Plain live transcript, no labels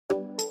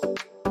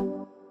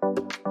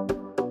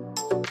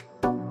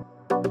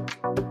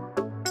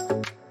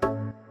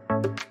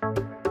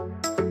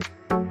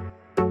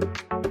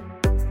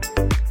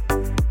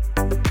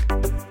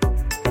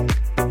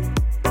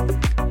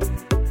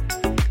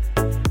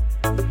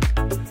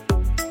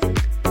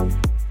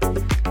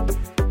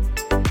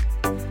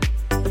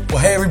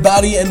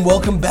everybody, and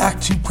welcome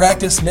back to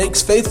Practice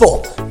Makes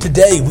Faithful.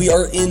 Today we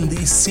are in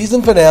the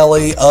season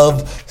finale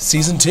of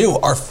Season 2,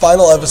 our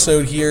final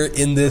episode here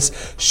in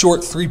this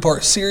short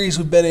 3-part series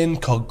we've been in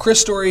called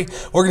Christory.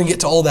 We're going to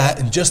get to all that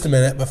in just a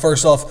minute, but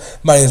first off,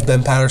 my name is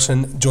Ben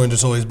Patterson, joined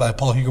as always by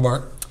Paul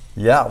Hugobart.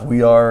 Yeah,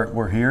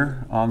 we're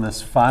here on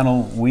this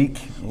final week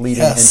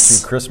leading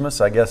into Christmas.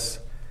 I guess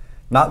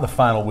not the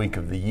final week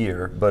of the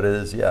year, but it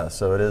is,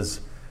 so it is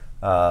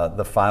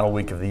the final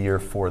week of the year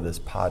for this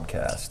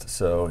podcast.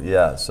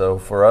 So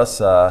for us,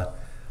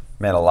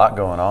 man, a lot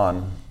going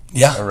on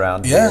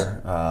around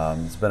here.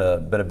 It's been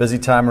a busy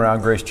time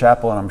around Grace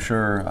Chapel, and I'm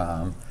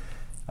sure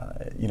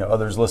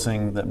others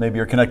listening that maybe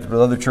are connected with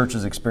other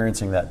churches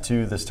experiencing that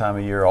too this time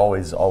of year.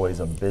 Always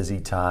a busy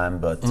time,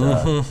 but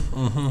a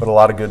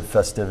lot of good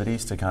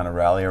festivities to kind of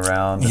rally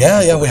around. We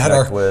had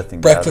our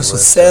Breakfast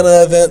with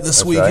Santa event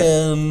this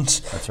weekend.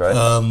 That's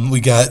right. We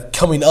got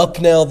coming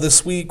up now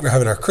this week, we're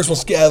having our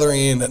Christmas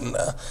gathering and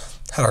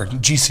had our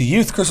GC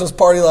Youth Christmas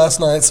party last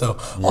night, so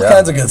all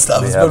kinds of good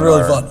stuff. It's been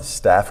really fun.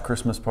 Staff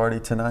Christmas party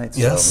tonight.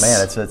 So, yes.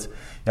 Man, it's.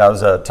 I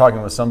was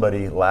talking with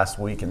somebody last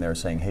week, and they were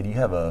saying, "Hey, do you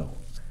have an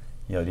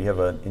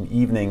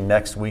evening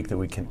next week that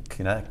we can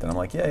connect?" And I'm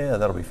like, yeah,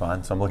 that'll be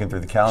fine. So I'm looking through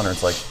the calendar.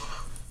 It's like,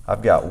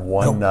 I've got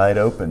one night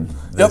open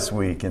this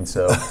week. And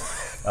so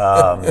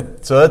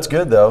so that's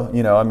good, though.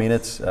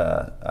 It's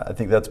I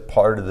think that's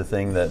part of the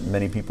thing that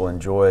many people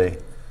enjoy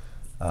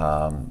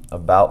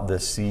about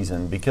this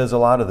season, because a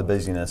lot of the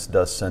busyness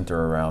does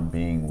center around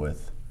being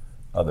with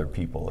other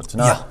people. It's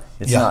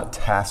not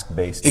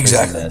task-based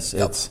busyness.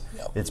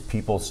 It's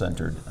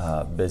people-centered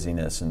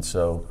busyness. And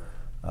so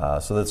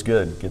that's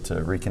good. Get to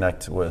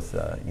reconnect with,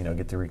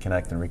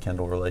 and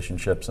rekindle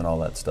relationships and all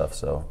that stuff.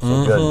 So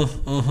good.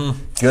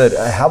 Good.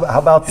 How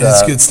about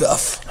it's good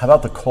stuff. How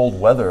about the cold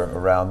weather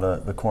around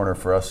the corner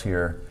for us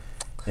here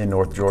in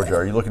North Georgia?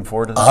 Are you looking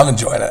forward to that? I'm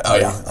enjoying it. Oh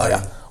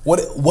yeah.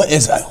 What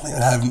is that?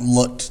 I haven't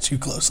looked too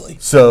closely.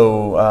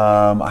 So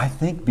I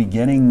think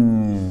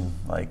beginning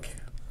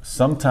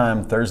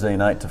sometime Thursday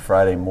night to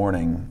Friday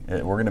morning,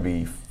 we're going to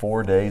be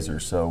 4 days or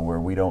so where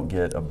we don't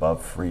get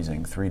above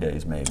freezing. 3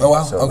 days maybe. Oh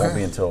wow! So it won't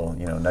be until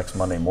next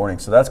Monday morning.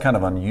 So that's kind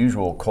of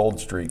unusual cold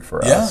streak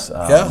for us.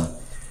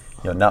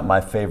 Not my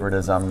favorite,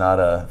 as I'm not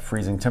a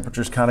freezing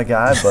temperatures kind of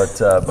guy,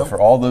 but for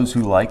all those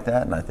who like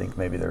that, and I think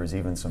maybe there was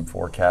even some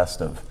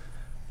forecast of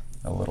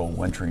a little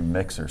wintry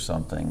mix or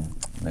something,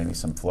 maybe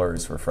some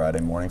flurries for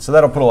Friday morning. So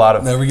that'll put a lot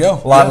of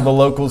the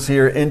locals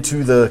here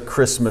into the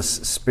Christmas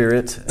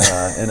spirit,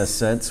 in a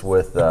sense,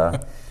 with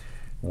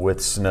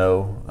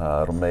snow.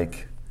 It'll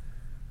make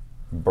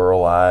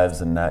Burl Ives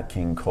and Nat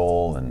King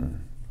Cole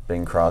and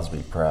Bing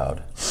Crosby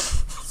proud.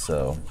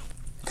 So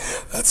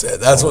that's it.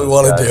 That's what we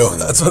want to do.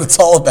 That's what it's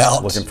all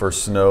about. Looking for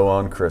snow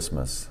on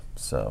Christmas.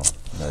 So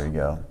there you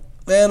go.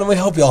 Man, and we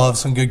hope y'all have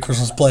some good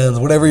Christmas plans,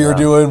 whatever you're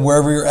doing,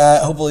 wherever you're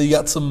at. Hopefully you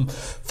got some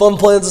fun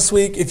plans this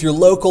week. If you're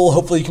local,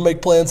 hopefully you can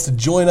make plans to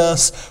join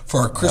us for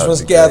our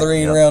Christmas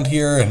gathering around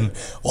here. And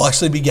we'll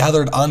actually be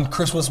gathered on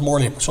Christmas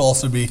morning, which will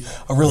also be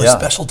a really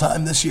special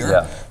time this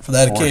year for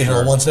that occasion.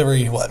 Sure. Once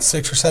every,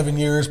 6 or 7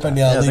 years,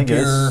 depending on leap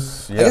year.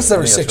 I guess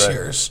every 6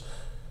 years.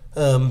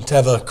 To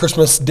have a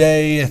Christmas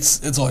day,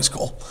 it's always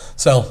cool.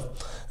 So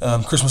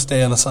Christmas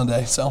Day on a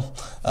Sunday. So,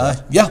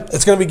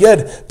 it's going to be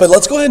good. But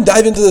let's go ahead and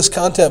dive into this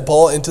content,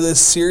 Paul, into this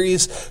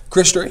series,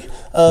 Christory.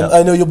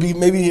 I know you'll be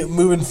maybe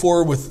moving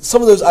forward with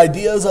some of those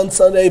ideas on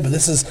Sunday, but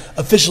this is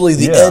officially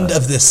the end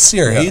of this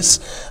series.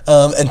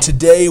 And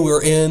today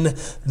we're in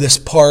this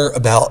part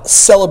about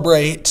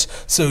celebrate.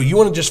 So you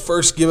want to just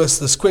first give us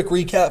this quick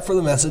recap for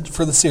the message,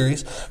 for the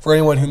series, for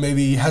anyone who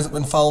maybe hasn't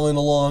been following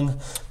along.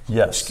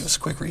 Yes. Just give us a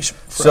quick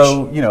refresh.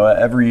 So,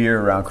 every year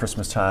around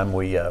Christmas time,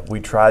 we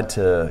tried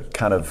to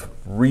kind of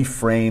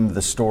reframe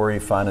the story,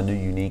 find a new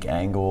unique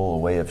angle, a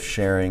way of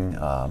sharing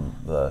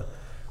the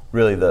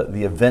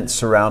events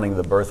surrounding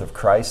the birth of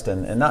Christ,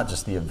 and not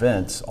just the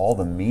events, all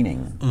the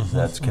meaning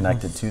that's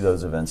connected to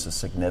those events, the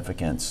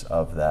significance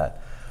of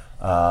that,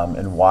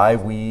 and why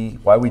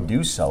we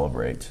do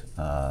celebrate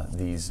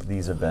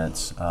these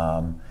events.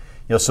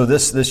 So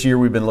this year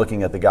we've been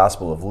looking at the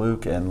Gospel of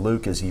Luke, and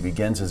Luke, as he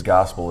begins his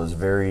Gospel, is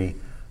very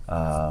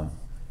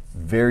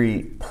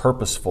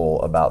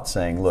purposeful about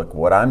saying, look,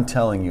 what I'm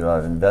telling you,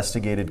 I've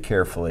investigated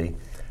carefully,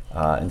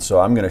 and so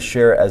I'm going to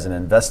share as an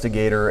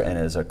investigator and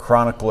as a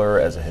chronicler,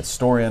 as a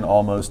historian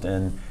almost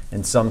in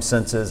some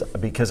senses,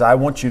 because I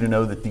want you to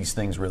know that these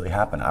things really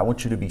happen. I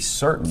want you to be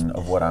certain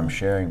of what I'm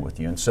sharing with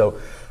you. And so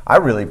I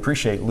really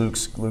appreciate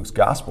Luke's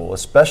gospel,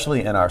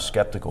 especially in our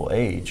skeptical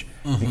age,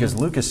 because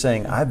Luke is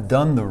saying, I've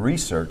done the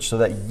research so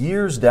that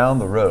years down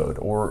the road,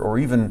 or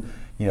even,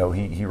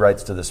 he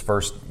writes to this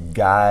first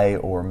guy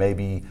or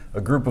maybe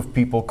a group of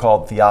people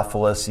called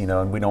Theophilus,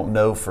 and we don't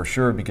know for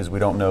sure because we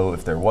don't know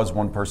if there was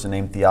one person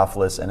named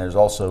Theophilus, and there's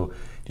also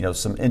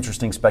some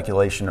interesting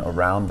speculation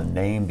around the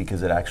name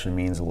because it actually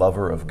means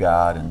lover of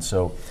God. And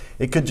so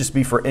it could just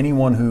be for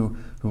anyone who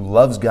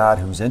loves God,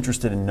 who's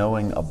interested in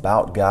knowing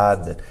about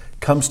God, that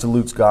comes to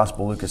Luke's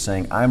gospel. Luke is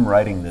saying, I'm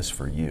writing this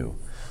for you.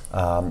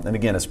 And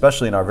again,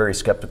 especially in our very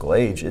skeptical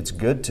age, it's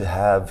good to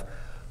have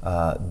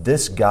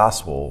this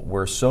gospel,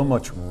 where so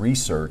much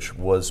research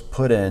was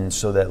put in,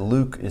 so that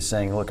Luke is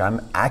saying, look,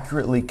 I'm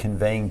accurately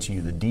conveying to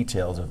you the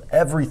details of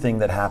everything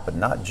that happened,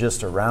 not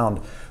just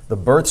around the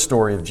birth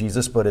story of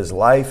Jesus, but his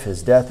life,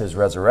 his death, his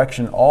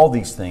resurrection, all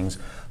these things.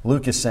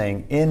 Luke is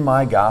saying, in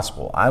my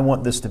gospel, I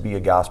want this to be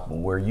a gospel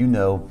where you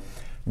know,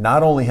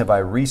 not only have I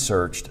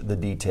researched the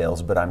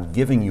details, but I'm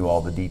giving you all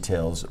the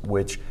details,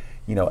 which,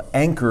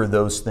 anchor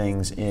those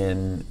things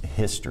in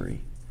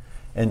history.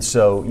 And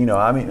so,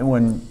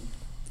 when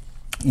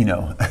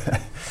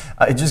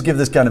I just give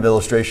this kind of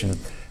illustration.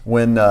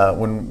 When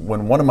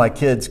one of my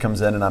kids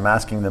comes in and I'm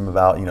asking them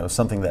about,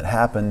 something that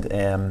happened,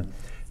 and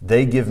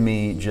they give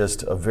me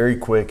just a very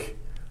quick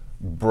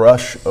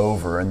brush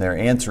over, and their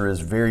answer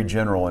is very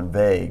general and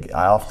vague,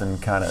 I often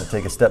kind of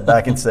take a step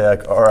back and say,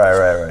 like, all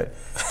right.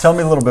 Tell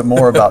me a little bit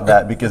more about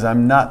that, because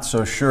I'm not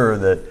so sure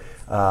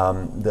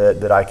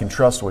that I can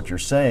trust what you're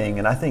saying.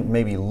 And I think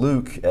maybe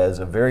Luke, as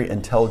a very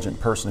intelligent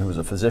person who was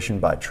a physician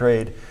by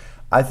trade,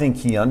 I think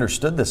he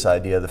understood this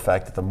idea, the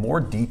fact that the more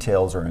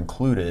details are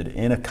included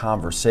in a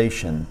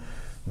conversation,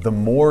 the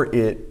more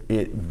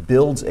it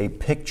builds a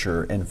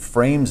picture and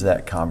frames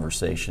that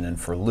conversation. And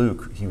for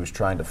Luke, he was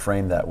trying to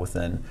frame that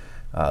within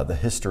the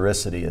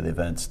historicity of the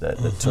events that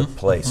took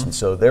place. And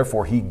so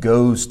therefore he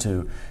goes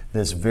to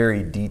this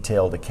very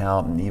detailed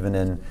account, and even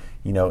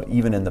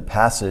in the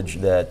passage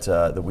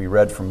that we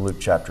read from Luke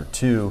chapter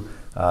 2,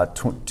 I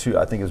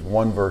think is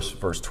 1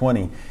 verse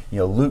 20,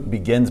 Luke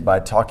begins by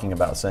talking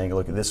about saying,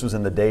 look, this was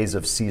in the days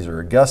of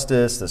Caesar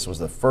Augustus. This was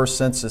the first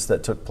census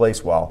that took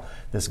place while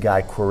this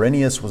guy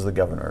Quirinius was the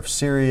governor of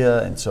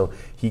Syria. And so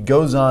he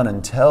goes on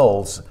and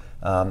tells,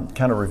 kind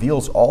of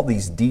reveals all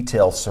these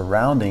details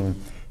surrounding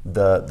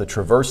the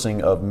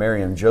traversing of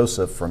Mary and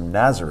Joseph from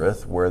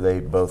Nazareth, where they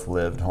both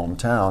lived,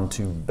 hometown,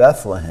 to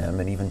Bethlehem,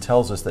 and even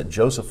tells us that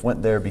Joseph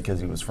went there because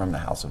he was from the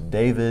house of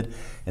David.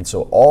 And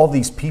so all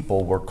these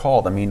people were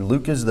called. I mean,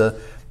 Luke is the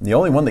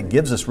only one that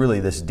gives us really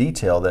this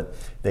detail that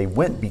they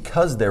went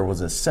because there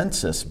was a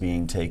census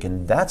being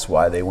taken. That's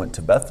why they went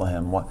to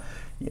Bethlehem.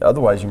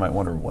 Otherwise, you might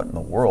wonder, what in the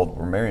world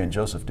were Mary and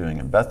Joseph doing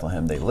in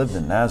Bethlehem? They lived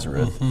in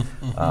Nazareth.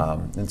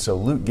 And so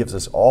Luke gives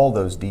us all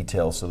those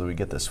details so that we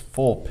get this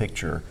full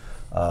picture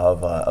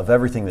of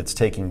everything that's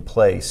taking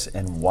place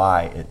and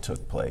why it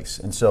took place.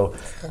 And so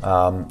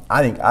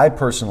I think I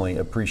personally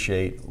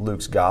appreciate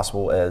Luke's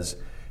gospel as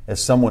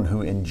someone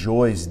who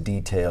enjoys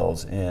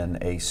details in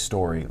a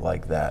story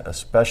like that,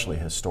 especially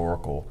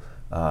historical,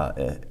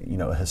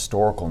 a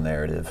historical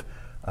narrative.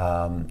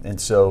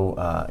 And so,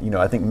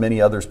 I think many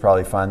others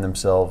probably find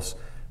themselves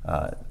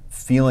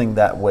feeling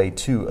that way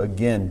too,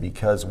 again,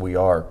 because we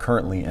are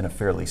currently in a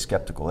fairly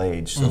skeptical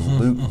age. So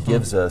Luke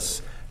gives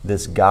us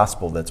this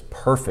gospel that's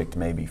perfect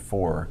maybe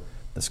for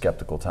the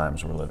skeptical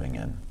times we're living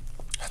in.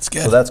 That's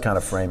good. So that's kind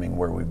of framing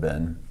where we've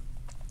been.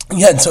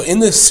 Yeah, and so in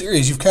this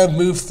series, you've kind of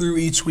moved through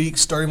each week,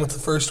 starting with the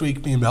first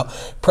week being about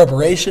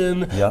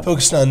preparation,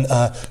 focused on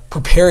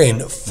preparing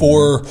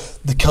for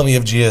the coming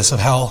of Jesus,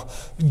 of how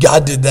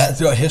God did that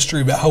throughout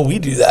history, about how we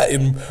do that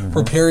in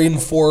preparing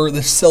for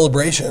this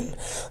celebration.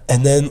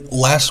 And then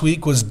last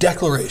week was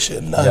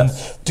declaration,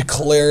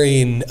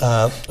 declaring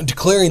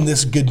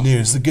this good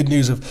news, the good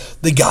news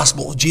of the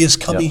gospel, Jesus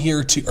coming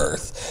here to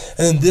earth.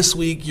 And then this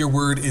week, your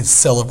word is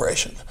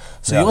celebration.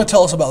 So you want to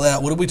tell us about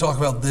that? What did we talk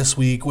about this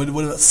week? What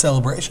about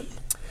celebration?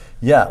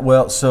 Yeah,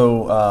 well,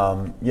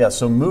 so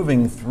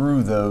moving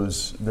through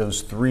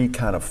those three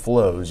kind of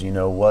flows,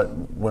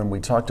 when we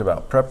talked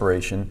about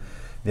preparation,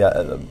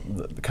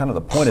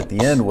 the point at the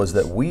end was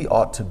that we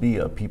ought to be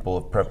a people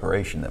of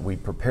preparation, that we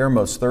prepare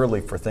most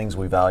thoroughly for things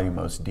we value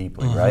most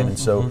deeply, right? And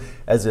so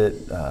as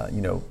it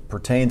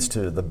pertains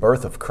to the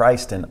birth of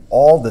Christ and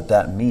all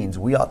that means,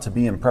 we ought to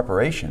be in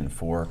preparation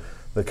for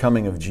the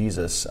coming of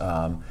Jesus.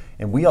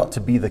 And we ought to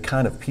be the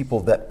kind of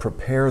people that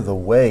prepare the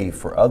way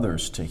for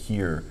others to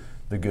hear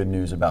the good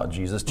news about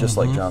Jesus, just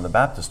like John the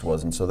Baptist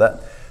was. And so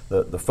that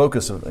the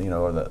focus of,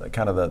 or the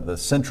kind of the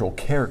central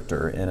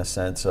character, in a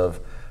sense, of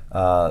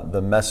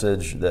the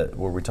message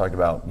where we talked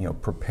about,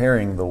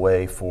 preparing the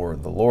way for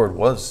the Lord,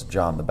 was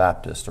John the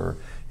Baptist, or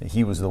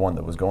he was the one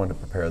that was going to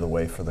prepare the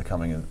way for the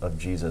coming of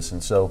Jesus.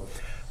 And so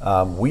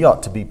we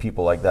ought to be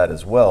people like that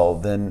as well.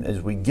 Then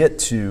as we get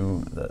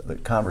to the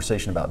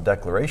conversation about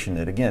declaration,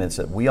 it's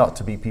that we ought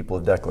to be people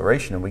of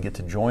declaration, and we get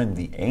to join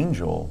the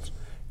angels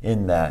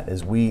in that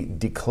as we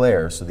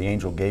declare. So the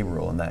angel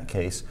Gabriel, in that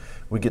case,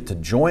 we get to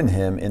join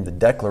him in the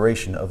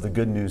declaration of the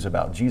good news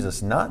about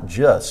Jesus, not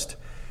just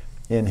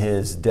in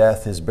his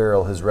death, his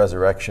burial, his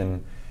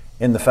resurrection,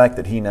 in the fact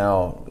that he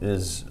now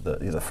is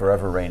the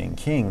forever reigning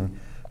king,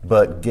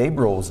 but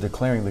Gabriel was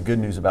declaring the good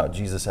news about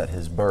Jesus at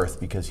his birth,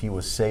 because he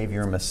was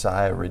Savior,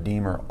 Messiah,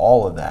 Redeemer,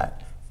 all of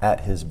that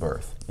at his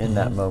birth, in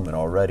that moment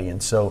already.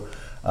 And so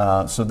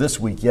this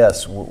week,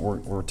 yes,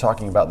 we're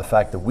talking about the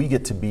fact that we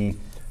get to be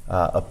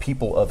a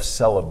people of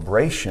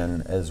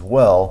celebration as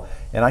well.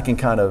 And I can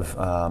kind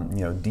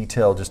of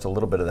detail just a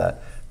little bit of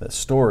that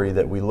story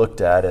that we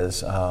looked at as,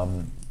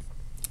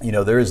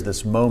 there is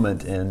this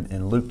moment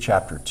in Luke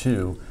chapter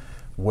 2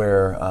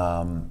 where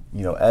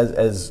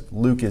as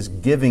Luke is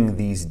giving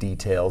these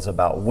details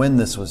about when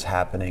this was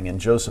happening, and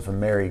Joseph and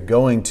Mary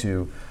going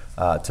to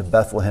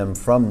Bethlehem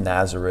from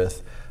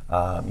Nazareth.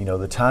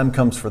 The time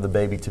comes for the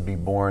baby to be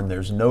born.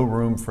 There's no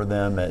room for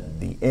them at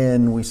the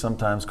inn, we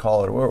sometimes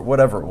call it, or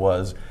whatever it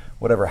was,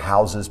 whatever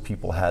houses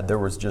people had. There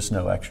was just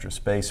no extra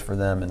space for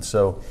them. And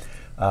so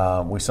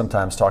we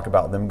sometimes talk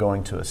about them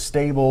going to a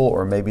stable,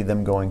 or maybe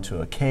them going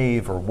to a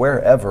cave, or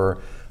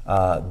wherever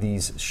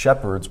these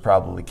shepherds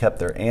probably kept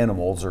their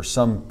animals, or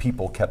some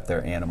people kept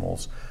their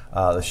animals.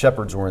 The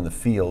shepherds were in the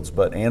fields,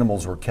 but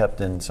animals were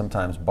kept in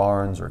sometimes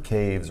barns or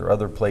caves or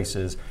other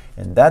places,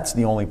 and that's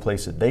the only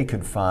place that they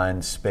could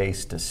find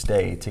space to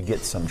stay, to get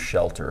some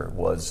shelter,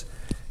 was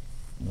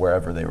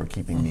wherever they were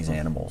keeping these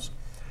animals.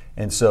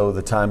 And so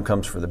the time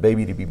comes for the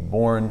baby to be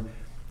born.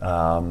 We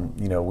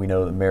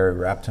know that Mary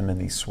wrapped him in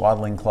these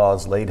swaddling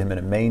cloths, laid him in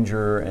a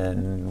manger,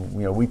 and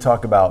we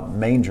talk about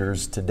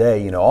mangers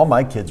today. All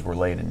my kids were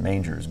laid in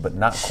mangers, but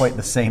not quite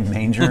the same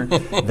manger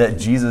that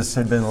Jesus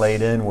had been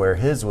laid in, where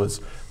his was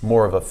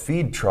more of a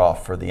feed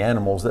trough for the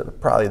animals that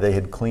probably they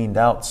had cleaned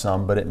out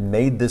some, but it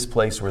made this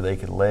place where they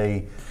could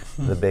lay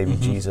the baby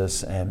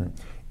Jesus. And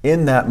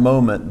in that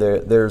moment,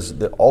 there's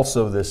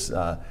also this,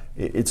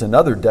 it's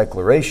another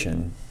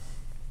declaration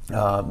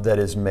that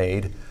is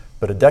made,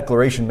 but a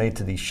declaration made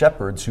to these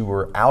shepherds who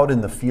were out in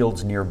the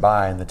fields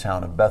nearby in the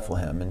town of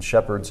Bethlehem. And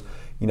shepherds,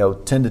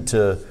 tended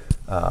to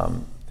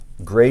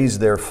graze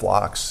their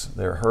flocks,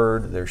 their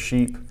herd, their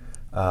sheep,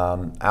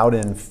 out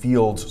in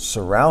fields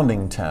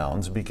surrounding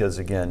towns, because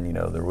again,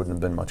 there wouldn't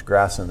have been much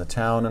grass in the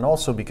town, and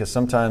also because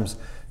sometimes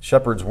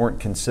shepherds weren't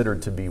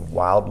considered to be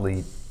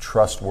wildly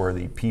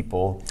trustworthy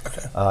people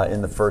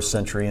in the first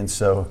century. And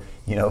so,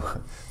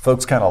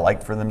 folks kind of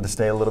liked for them to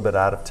stay a little bit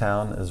out of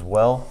town as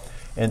well.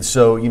 And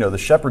so, the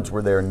shepherds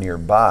were there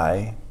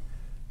nearby,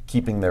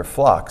 keeping their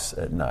flocks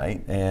at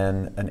night,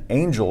 and an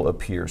angel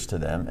appears to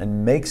them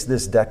and makes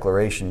this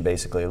declaration,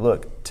 basically,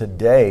 look,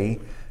 today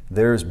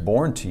there's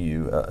born to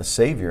you a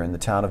Savior in the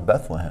town of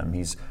Bethlehem.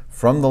 He's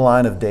from the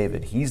line of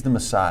David. He's the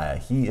Messiah.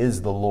 He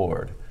is the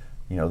Lord,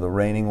 the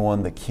reigning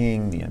one, the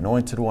King, the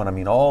anointed one. I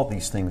mean, all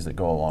these things that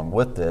go along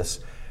with this.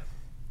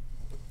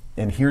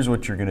 And here's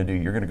what you're going to do.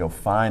 You're going to go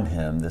find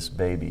him, this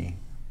baby,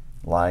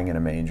 lying in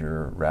a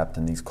manger, wrapped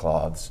in these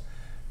cloths,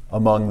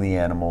 among the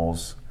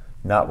animals,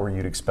 not where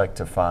you'd expect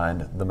to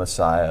find the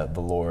Messiah, the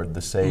Lord,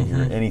 the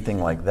Savior, anything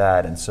like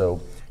that. And so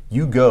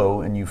you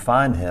go and you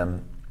find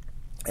him.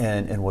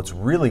 And what's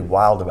really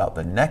wild about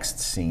the next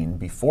scene,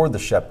 before the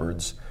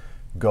shepherds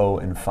go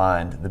and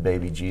find the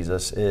baby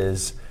Jesus,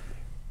 is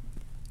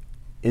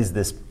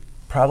this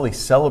probably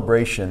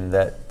celebration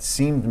that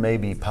seemed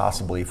maybe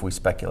possibly, if we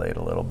speculate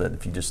a little bit,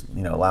 if you just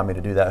allow me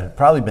to do that, had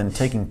probably been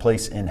taking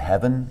place in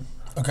heaven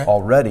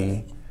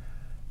already,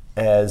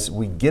 as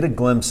we get a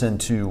glimpse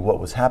into what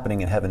was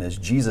happening in heaven as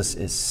Jesus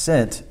is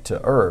sent to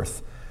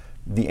earth.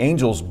 The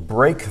angels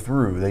break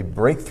through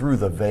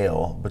the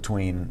veil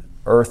between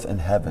earth and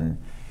heaven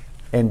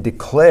and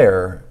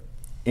declare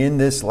in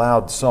this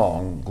loud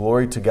song,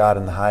 glory to God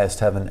in the highest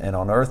heaven, and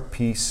on earth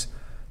peace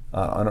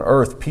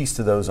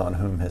to those on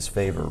whom his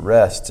favor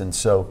rests. And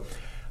so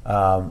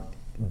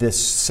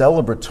this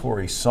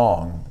celebratory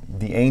song,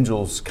 the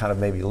angels kind of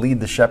maybe lead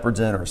the shepherds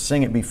in or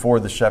sing it before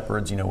the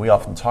shepherds. We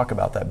often talk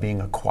about that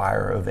being a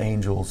choir of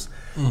angels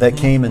that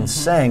came and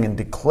sang and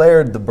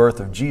declared the birth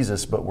of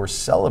Jesus, but were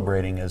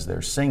celebrating as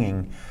they're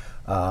singing.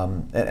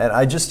 And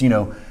I just,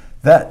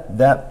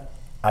 that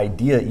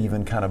idea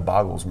even kind of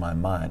boggles my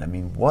mind. I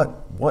mean,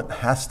 what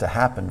has to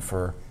happen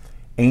for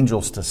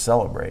angels to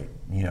celebrate?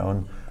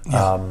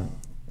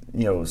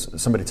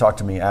 Somebody talked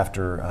to me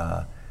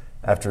after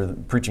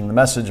preaching the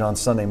message on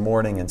Sunday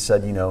morning and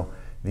said,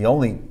 the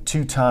only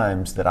two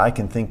times that I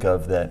can think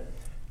of that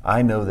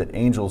I know that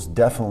angels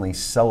definitely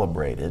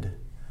celebrated,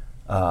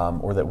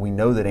 or that we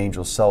know that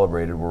angels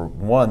celebrated, were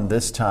one,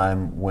 this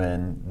time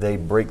when they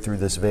break through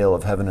this veil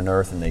of heaven and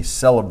earth and they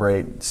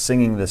celebrate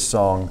singing this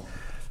song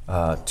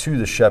to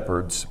the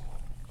shepherds,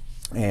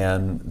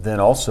 and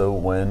then also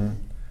when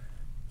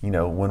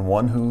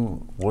one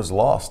who was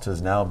lost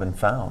has now been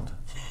found.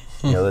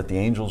 That the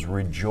angels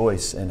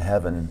rejoice in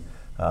heaven.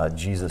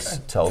 Jesus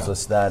tells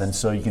us that. And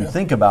so you can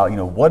think about,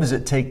 what does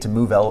it take to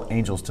move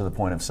angels to the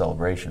point of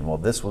celebration? Well,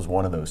 this was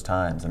one of those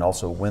times. And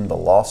also when the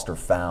lost are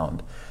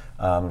found.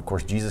 Of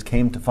course, Jesus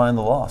came to find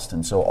the lost.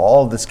 And so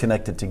all of this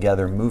connected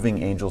together,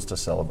 moving angels to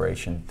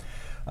celebration.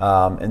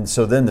 And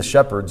so then the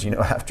shepherds,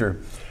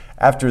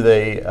 after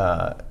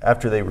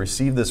they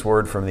receive this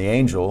word from the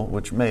angel,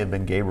 which may have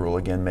been Gabriel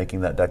again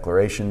making that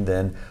declaration,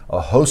 then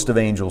a host of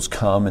angels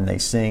come and they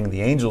sing.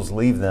 The angels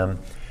leave them.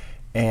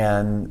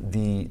 And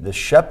the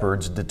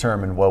shepherds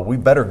determine, well, we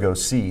better go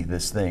see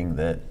this thing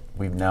that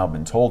we've now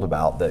been told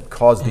about that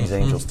caused these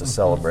angels to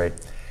celebrate.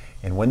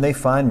 And when they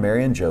find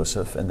Mary and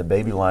Joseph and the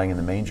baby lying in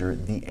the manger,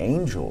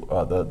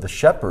 the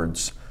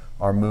shepherds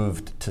are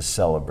moved to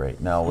celebrate.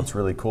 Now, what's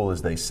really cool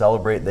is they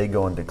celebrate, they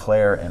go and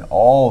declare, and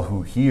all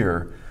who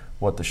hear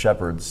what the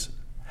shepherds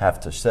have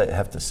to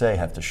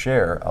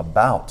share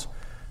about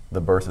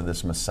the birth of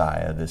this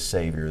Messiah, this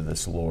Savior,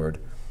 this Lord.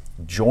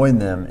 Join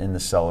them in the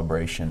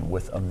celebration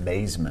with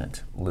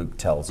amazement, Luke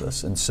tells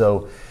us. And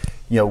so,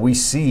 we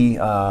see,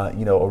 a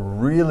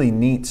really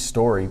neat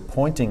story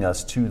pointing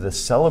us to the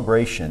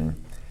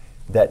celebration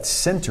that's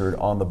centered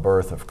on the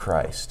birth of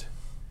Christ.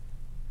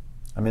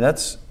 I mean,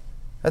 that's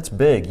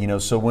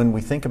big, so when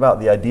we think about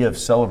the idea of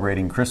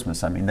celebrating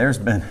Christmas, I mean, there's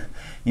been,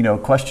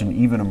 question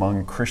even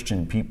among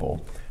Christian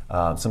people,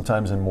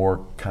 sometimes in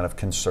more kind of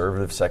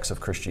conservative sects of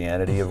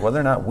Christianity, of whether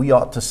or not we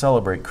ought to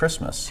celebrate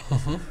Christmas.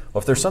 Well,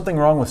 if there's something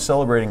wrong with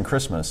celebrating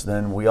Christmas,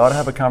 then we ought to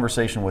have a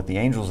conversation with the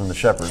angels and the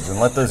shepherds and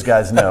let those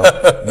guys know,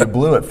 you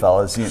blew it,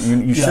 fellas.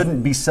 You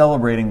shouldn't be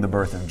celebrating the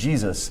birth of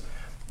Jesus.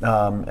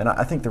 And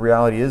I think the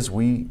reality is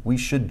we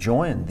should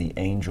join the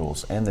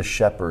angels and the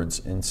shepherds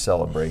in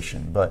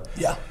celebration. But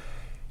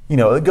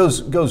it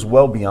goes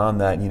well beyond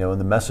that. In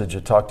the message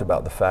it talked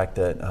about the fact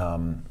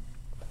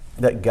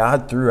that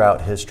God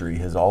throughout history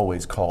has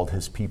always called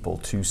his people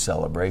to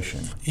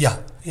celebration.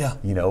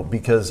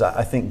 Because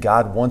I think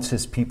God wants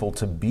his people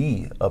to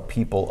be a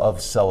people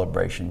of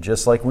celebration.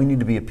 Just like we need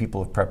to be a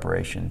people of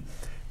preparation,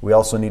 we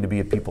also need to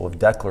be a people of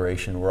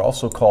declaration. We're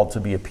also called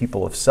to be a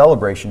people of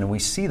celebration, and we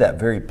see that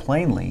very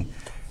plainly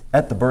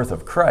at the birth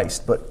of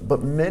Christ.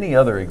 But many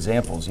other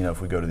examples,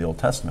 if we go to the Old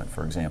Testament,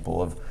 for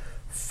example, of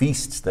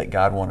feasts that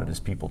God wanted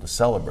his people to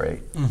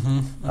celebrate.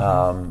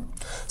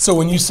 So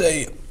when you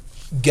say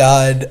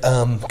God,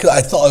 because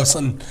I thought it was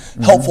something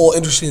helpful,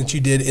 interesting that you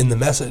did in the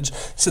message,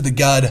 said that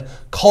God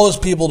calls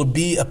people to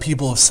be a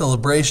people of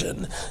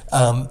celebration.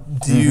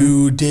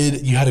 You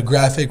had a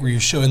graphic where you're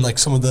showing like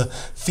some of the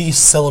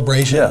feast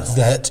celebrations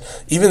that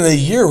even the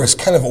year was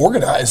kind of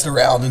organized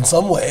around in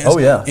some ways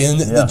in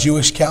the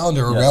Jewish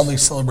calendar around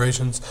these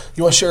celebrations.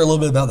 You want to share a little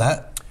bit about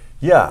that?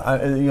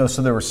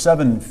 So there were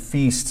 7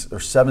 feasts or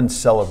 7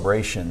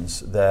 celebrations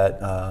that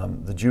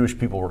the Jewish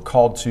people were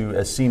called to,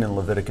 as seen in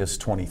Leviticus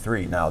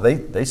 23. Now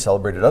they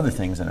celebrated other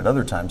things and at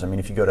other times. I mean,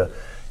 if you go to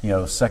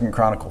 2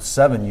 Chronicles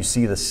 7, you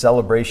see the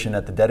celebration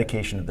at the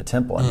dedication of the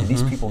temple. I mean,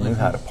 these people knew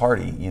how to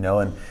party,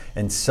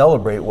 and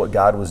celebrate what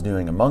God was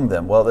doing among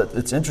them. Well,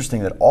 it's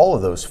interesting that all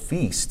of those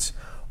feasts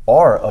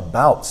are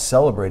about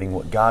celebrating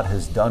what God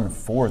has done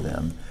for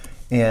them,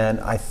 and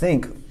I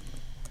think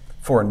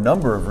for a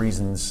number of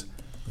reasons,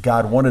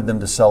 God wanted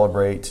them to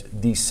celebrate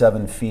these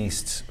 7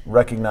 feasts,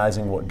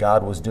 recognizing what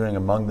God was doing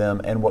among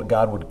them and what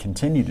God would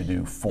continue to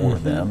do for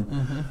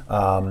them.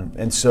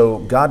 And so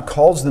God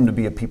calls them to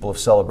be a people of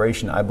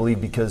celebration, I believe,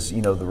 because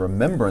the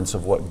remembrance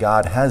of what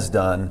God has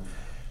done,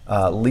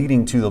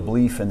 leading to the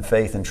belief and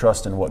faith and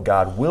trust in what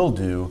God will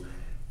do,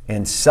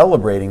 and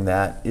celebrating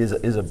that is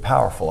a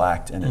powerful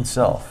act in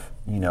itself.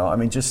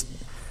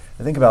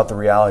 I think about the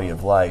reality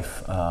of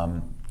life.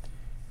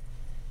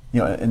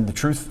 And the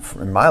truth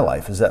in my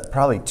life is that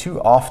probably too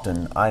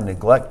often I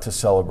neglect to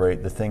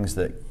celebrate the things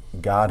that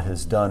God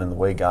has done and the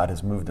way God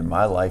has moved in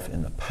my life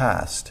in the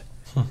past,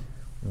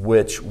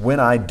 which when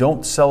I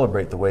don't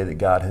celebrate the way that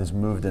God has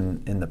moved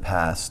in the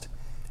past,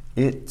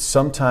 it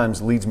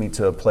sometimes leads me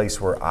to a place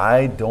where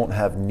I don't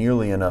have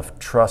nearly enough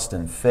trust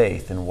and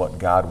faith in what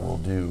God will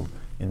do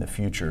in the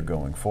future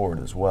going forward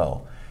as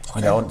well.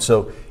 And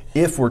so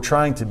if we're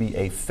trying to be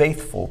a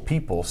faithful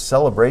people,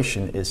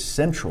 celebration is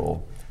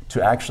central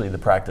to actually the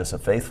practice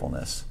of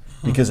faithfulness,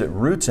 because it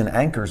roots and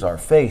anchors our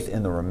faith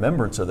in the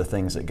remembrance of the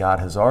things that God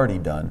has already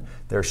done.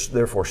 They're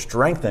therefore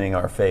strengthening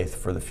our faith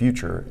for the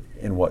future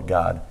in what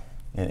God,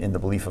 in the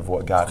belief of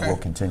what God will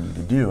continue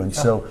to do. And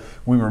so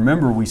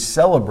we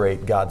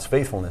celebrate God's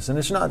faithfulness. And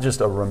it's not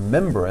just a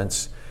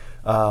remembrance,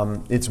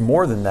 it's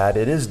more than that.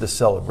 It is the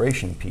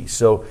celebration piece.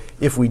 So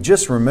if we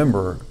just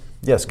remember,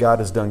 yes, God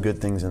has done good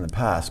things in the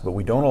past, but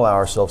we don't allow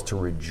ourselves to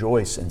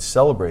rejoice and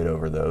celebrate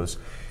over those,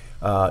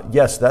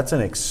 yes, that's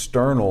an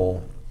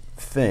external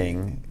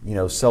thing.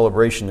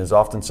 Celebration is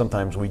often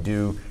sometimes we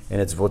do,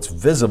 and it's what's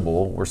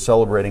visible. We're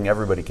celebrating.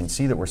 Everybody can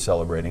see that we're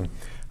celebrating.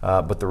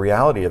 But the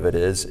reality of it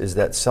is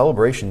that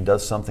celebration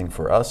does something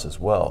for us as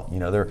well.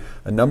 There are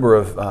a number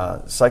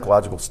of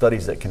psychological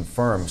studies that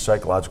confirm,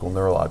 psychological,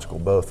 neurological,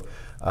 both,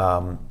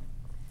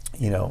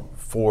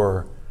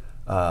 for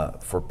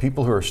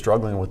people who are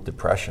struggling with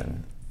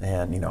depression.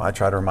 And, I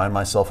try to remind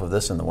myself of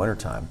this in the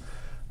wintertime.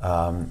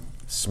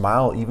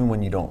 Smile even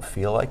when you don't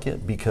feel like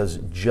it, because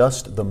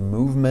just the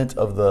movement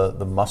of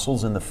the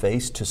muscles in the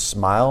face to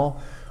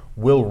smile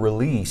will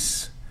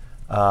release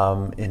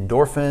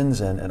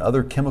endorphins and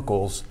other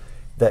chemicals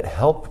that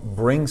help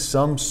bring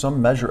some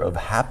measure of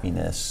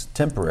happiness,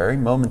 temporary,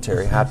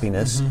 momentary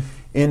happiness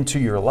into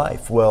your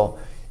life. Well,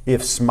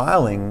 if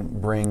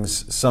smiling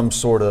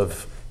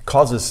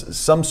causes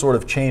some sort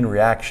of chain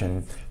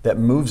reaction that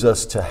moves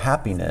us to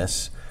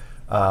happiness,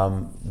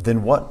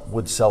 then what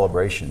would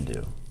celebration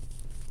do?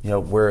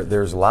 Where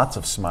there's lots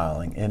of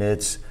smiling, and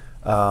it's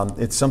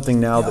something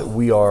now that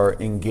we are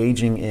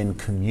engaging in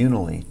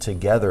communally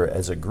together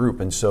as a group.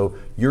 And so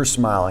you're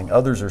smiling,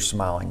 others are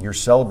smiling, you're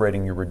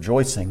celebrating, you're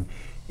rejoicing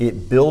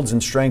it builds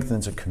and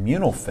strengthens a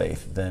communal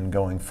faith then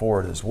going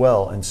forward as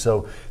well. And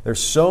so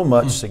there's so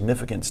much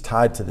significance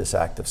tied to this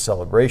act of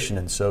celebration.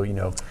 And so,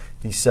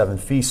 these 7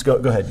 feasts, go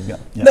ahead.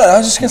 Yeah. No, I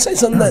was just going to say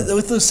something that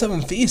with those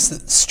 7 feasts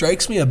that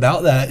strikes me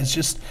about that is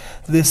just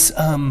this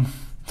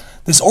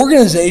this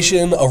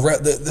organization,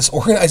 this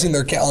organizing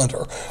their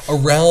calendar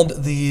around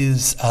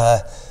these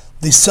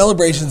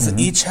celebrations that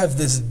each have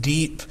this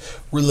deep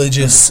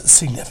religious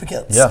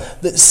significance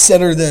that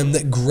center them,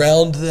 that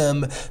ground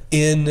them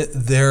in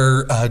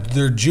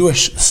their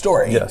Jewish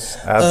story. Yes,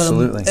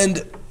 absolutely.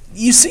 And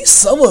you see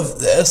some of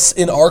this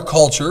in our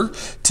culture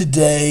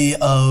today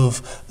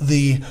of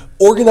the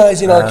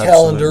organizing our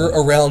calendar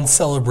around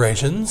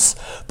celebrations,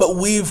 but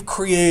we've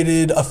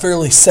created a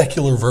fairly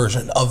secular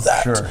version of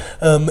that. Sure.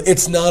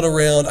 It's not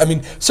around,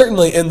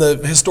 certainly in the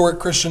historic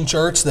Christian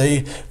church,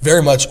 they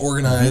very much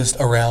organized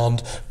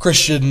around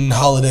Christian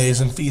holidays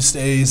and feast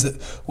days.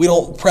 We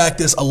don't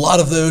practice a lot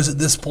of those at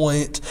this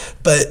point,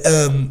 but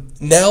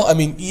now,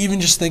 even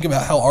just think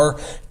about how our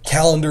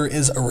calendar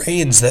is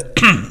arranged, that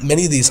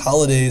many of these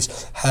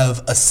holidays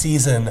have a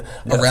season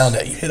around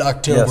it. You hit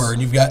October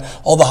and you've got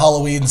all the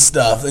Halloween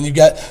stuff, then you've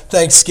got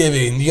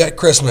Thanksgiving, you got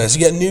Christmas,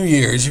 you got New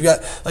Year's, you've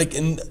got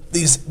in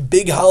these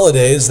big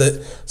holidays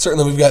that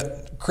certainly we've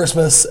got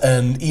Christmas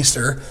and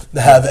Easter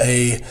that have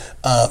a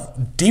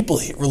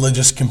deeply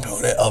religious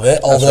component of it,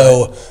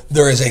 although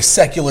there is a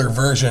secular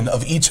version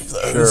of each of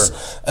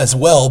those as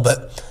well.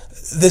 But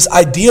this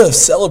idea of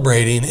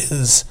celebrating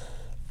is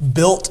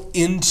built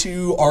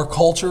into our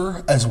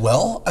culture as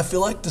well, I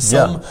feel like, to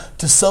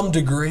some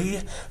degree,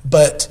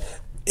 but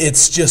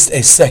it's just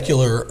a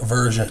secular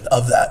version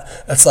of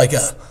that. It's like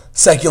a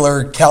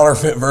secular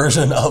counterfeit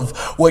version of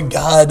what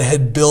God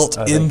had built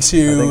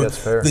into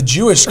the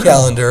Jewish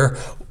calendar.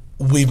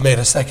 We've made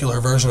a secular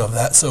version of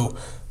that. So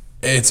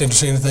it's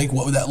interesting to think,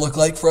 what would that look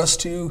like for us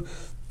to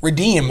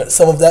redeem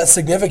some of that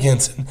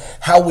significance and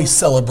how we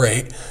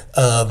celebrate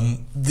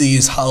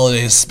these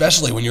holidays,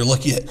 especially when you're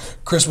looking at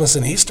Christmas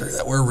and Easter,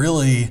 that we're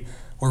really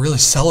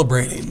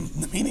celebrating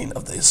the meaning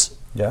of these.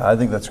 Yeah, I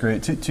think that's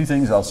great. Two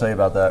things I'll say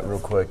about that real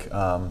quick.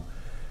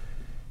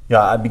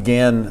 I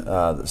began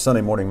the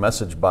Sunday morning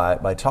message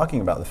by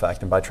talking about the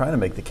fact and by trying to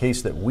make the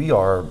case that we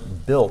are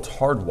built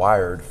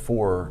hardwired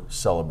for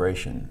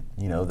celebration.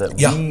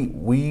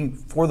 We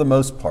for the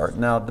most part,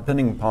 now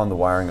depending upon the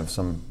wiring of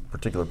some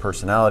particular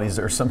personalities,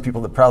 there are some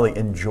people that probably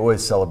enjoy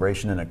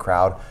celebration in a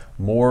crowd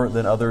more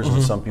than others,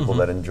 and some people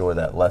that enjoy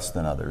that less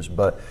than others.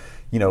 But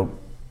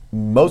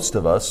most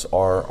of us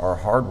are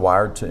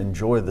hardwired to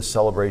enjoy the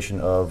celebration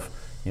of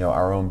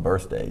our own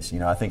birthdays.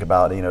 I think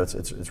about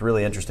it's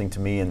really interesting to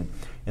me in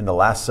the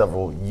last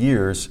several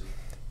years.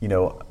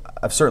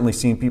 I've certainly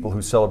seen people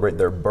who celebrate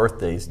their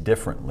birthdays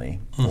differently,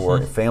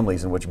 or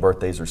families in which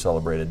birthdays are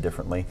celebrated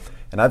differently.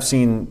 And I've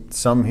seen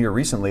some here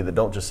recently that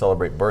don't just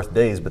celebrate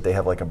birthdays, but they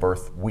have like a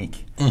birth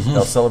week.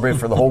 They'll celebrate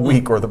for the whole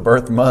week or the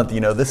birth month.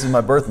 This is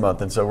my birth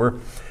month, and so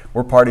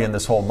we're partying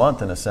this whole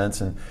month in a sense.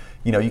 And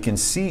you can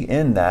see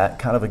in that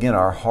kind of, again,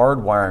 our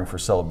hardwiring for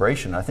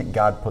celebration. I think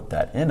God put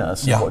that in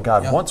us. And what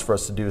God wants for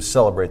us to do is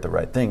celebrate the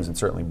right things. And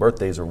certainly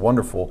birthdays are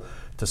wonderful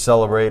to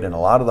celebrate, and a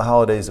lot of the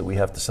holidays that we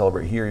have to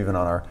celebrate here, even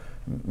on our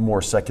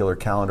more secular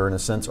calendar in a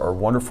sense, are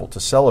wonderful to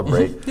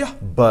celebrate.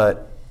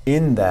 But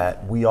in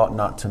that, we ought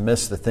not to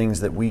miss the things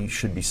that we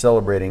should be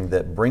celebrating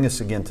that bring us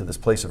again to this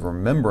place of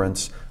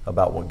remembrance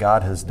about what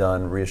God has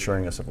done,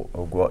 reassuring us of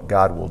what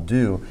God will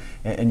do.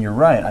 And you're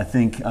right. I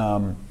think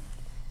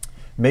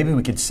maybe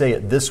we could say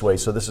it this way.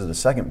 So this is the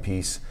second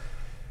piece,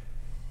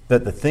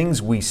 that the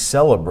things we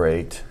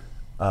celebrate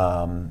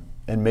and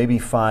maybe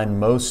find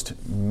most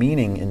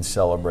meaning in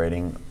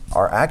celebrating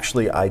are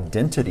actually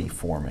identity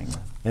forming.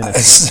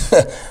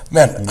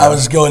 Man, I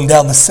was going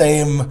down the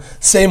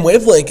same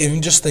wavelength,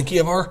 even just thinking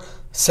of our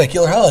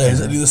secular holidays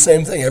that do the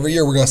same thing. Every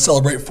year we're going to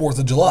celebrate 4th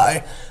of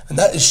July, and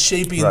that is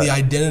shaping the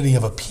identity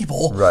of a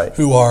people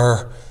who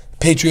are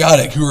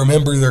patriotic, who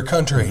remember their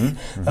country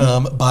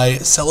by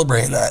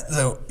celebrating that.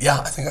 So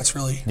I think that's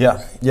really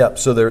right.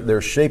 So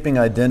they're shaping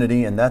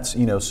identity, and that's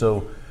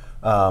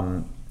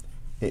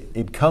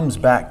it comes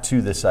back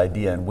to this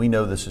idea, and we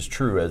know this is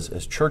true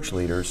as church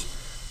leaders.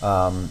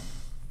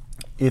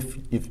 If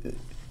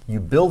you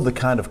build the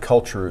kind of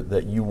culture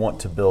that you want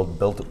to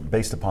built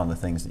based upon the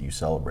things that you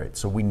celebrate.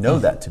 So we know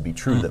that to be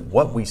true, that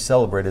what we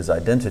celebrate is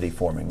identity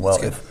forming.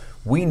 Well, if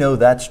we know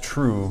that's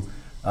true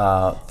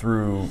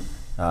through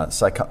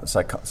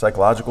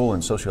psychological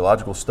and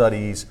sociological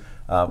studies,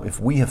 if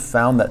we have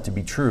found that to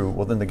be true,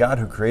 well, then the God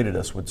who created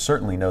us would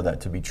certainly know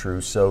that to be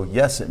true. So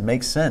yes, it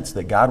makes sense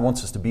that God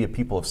wants us to be a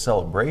people of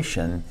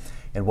celebration,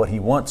 and what He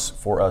wants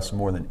for us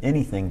more than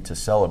anything to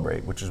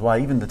celebrate, which is why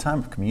even the time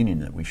of communion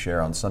that we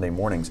share on Sunday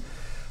mornings,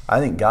 I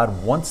think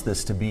God wants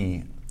this to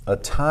be a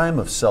time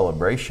of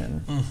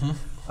celebration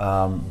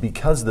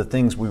because the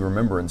things we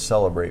remember and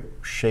celebrate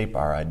shape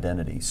our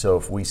identity. So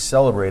if we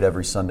celebrate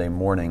every Sunday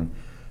morning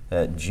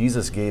that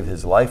Jesus gave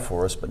His life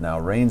for us but now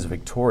reigns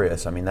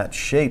victorious, that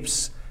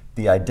shapes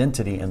the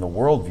identity and the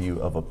worldview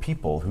of a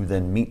people who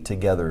then meet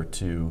together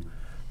to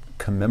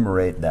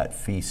commemorate that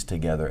feast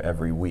together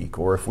every week.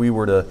 Or if we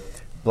were to,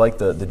 like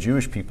the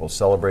Jewish people,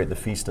 celebrate the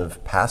Feast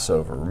of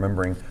Passover,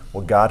 remembering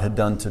what God had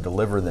done to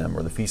deliver them,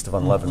 or the Feast of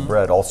Unleavened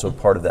Bread, also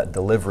part of that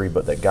delivery,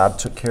 but that God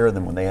took care of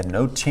them when they had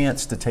no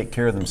chance to take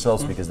care of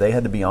themselves because they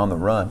had to be on the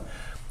run.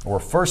 Or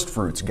first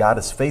fruits, God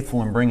is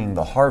faithful in bringing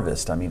the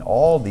harvest. I mean,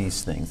 all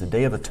these things. The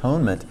Day of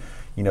Atonement,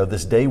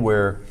 this day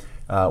where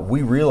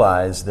we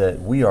realize that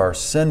we are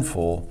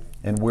sinful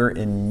and we're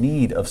in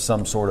need of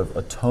some sort of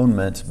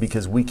atonement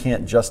because we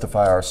can't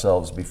justify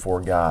ourselves before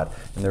God.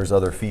 And there's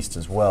other feasts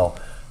as well.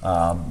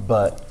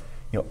 But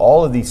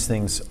all of these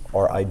things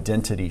are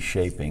identity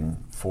shaping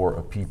for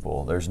a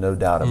people. There's no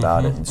doubt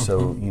about it. And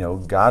so,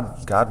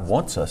 God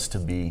wants us to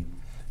be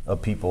a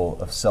people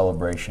of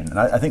celebration. And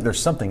I think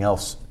there's something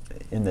else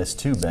in this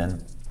too,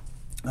 Ben.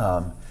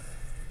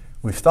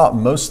 We've thought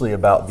mostly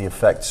about the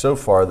effect so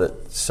far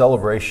that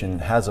celebration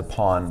has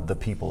upon the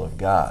people of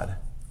God.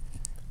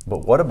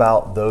 But what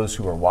about those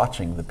who are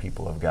watching the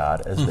people of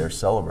God as they're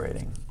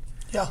celebrating?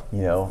 Yeah.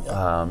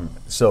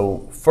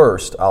 So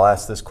first, I'll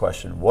ask this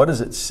question. What does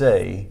it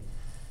say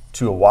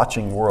to a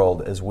watching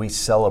world as we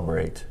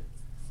celebrate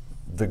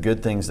the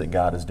good things that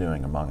God is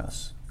doing among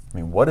us? I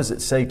mean, what does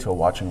it say to a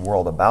watching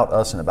world about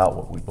us and about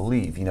what we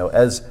believe?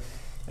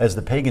 As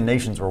the pagan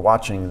nations were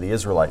watching the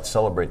Israelites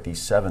celebrate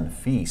these 7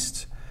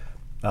 feasts,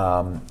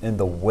 and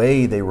the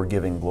way they were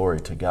giving glory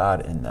to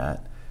God in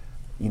that,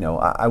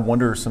 I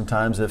wonder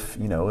sometimes if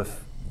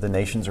the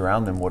nations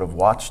around them would have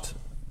watched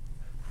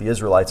the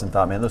Israelites and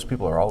thought, man, those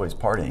people are always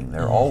partying.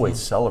 They're always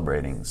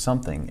celebrating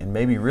something, and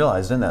maybe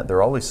realized in that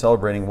they're always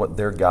celebrating what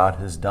their God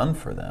has done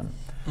for them.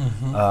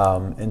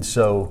 And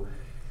so,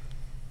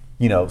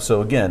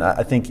 so again,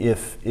 I think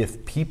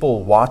if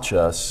people watch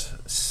us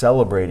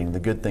celebrating the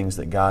good things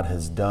that God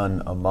has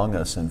done among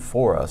us and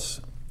for us,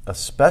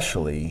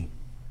 especially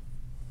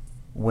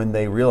when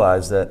they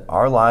realize that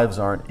our lives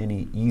aren't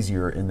any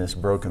easier in this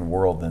broken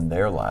world than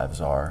their lives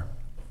are.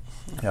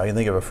 I can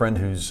think of a friend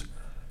who's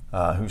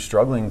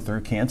struggling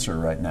through cancer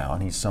right now,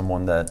 and he's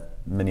someone that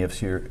many of us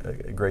here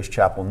at Grace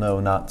Chapel know,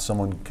 not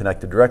someone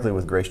connected directly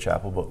with Grace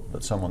Chapel,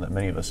 but someone that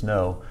many of us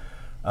know.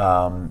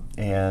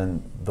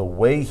 And the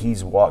way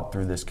he's walked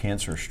through this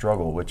cancer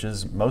struggle, which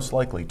is most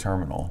likely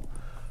terminal,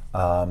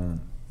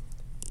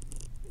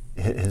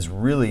 has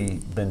really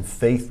been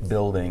faith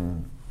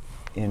building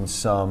in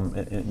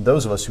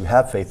those of us who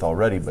have faith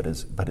already, but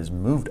has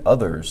moved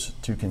others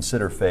to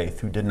consider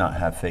faith who did not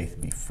have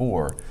faith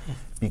before,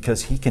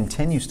 because he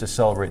continues to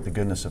celebrate the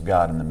goodness of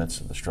God in the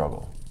midst of the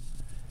struggle.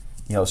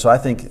 So I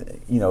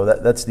think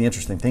that's the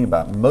interesting thing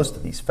about most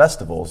of these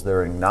festivals.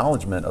 They're an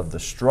acknowledgement of the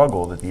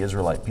struggle that the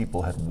Israelite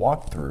people had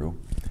walked through,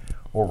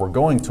 or were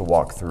going to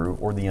walk through,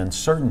 or the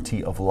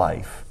uncertainty of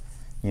life.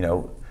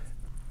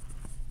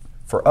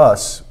 For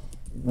us,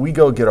 we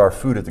go get our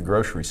food at the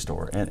grocery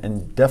store,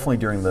 and definitely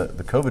during the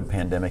COVID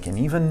pandemic, and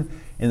even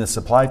in the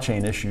supply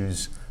chain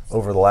issues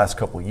over the last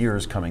couple of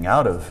years coming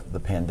out of the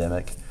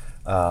pandemic,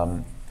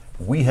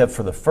 we have,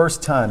 for the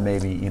first time,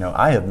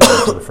 I have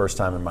maybe for the first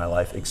time in my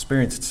life,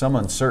 experienced some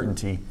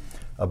uncertainty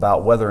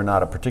about whether or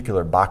not a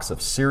particular box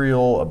of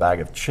cereal, a bag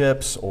of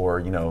chips,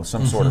 or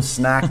some sort of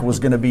snack was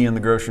going to be in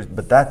the grocery.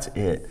 But that's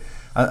it.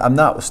 I'm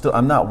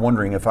not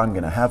wondering if I'm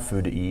going to have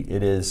food to eat.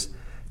 It is,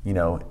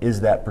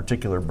 is that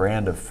particular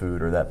brand of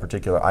food or that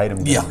particular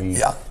item going to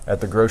be at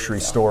the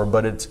grocery store?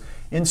 But it's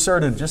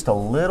inserted just a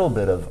little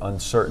bit of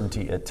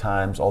uncertainty at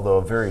times, although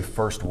a very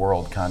first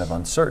world kind of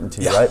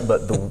uncertainty, right?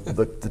 But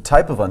the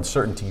type of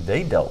uncertainty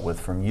they dealt with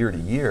from year to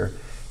year,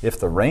 if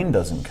the rain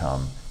doesn't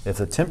come, if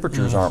the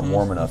temperatures aren't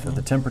warm enough, if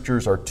the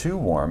temperatures are too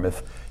warm,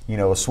 if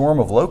a swarm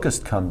of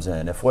locusts comes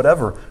in, if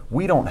whatever,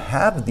 we don't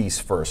have these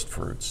first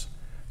fruits.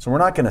 So we're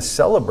not going to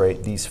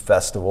celebrate these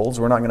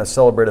festivals. We're not going to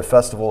celebrate a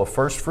festival of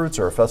first fruits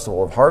or a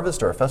festival of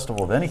harvest or a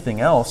festival of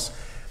anything else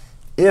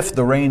if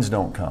the rains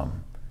don't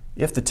come,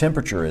 if the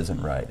temperature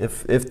isn't right,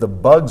 if the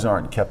bugs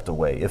aren't kept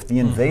away, if the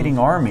invading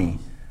army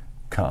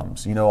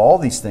comes. All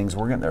these things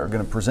are going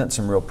to present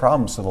some real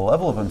problems. So the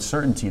level of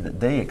uncertainty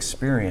that they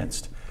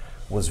experienced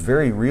was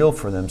very real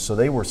for them. So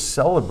they were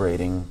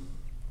celebrating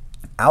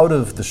out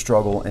of the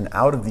struggle and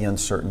out of the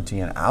uncertainty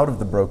and out of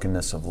the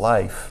brokenness of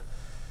life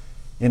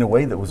in a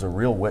way that was a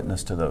real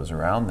witness to those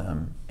around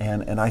them.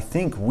 And I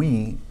think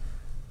we,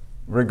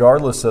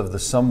 regardless of the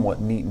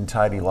somewhat neat and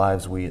tidy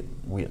lives we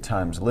at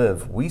times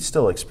live, we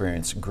still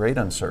experience great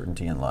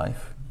uncertainty in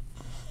life.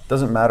 It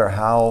doesn't matter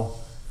how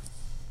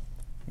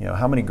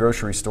many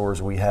grocery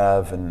stores we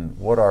have and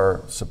what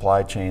our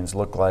supply chains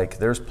look like.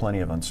 There's plenty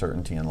of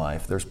uncertainty in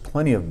life. There's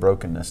plenty of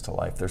brokenness to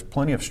life. There's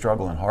plenty of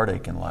struggle and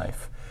heartache in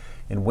life.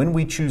 And when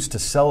we choose to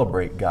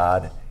celebrate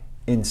God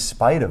in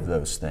spite of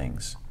those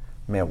things,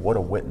 man, what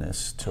a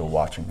witness to a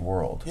watching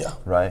world,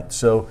 right?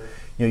 So,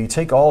 you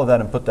take all of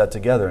that and put that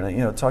together.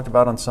 And, talked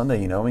about on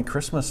Sunday,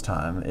 Christmas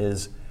time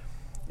is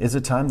a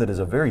time that is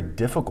a very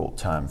difficult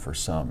time for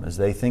some as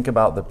they think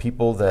about the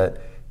people that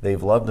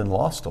they've loved and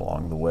lost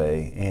along the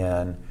way.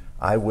 And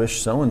I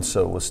wish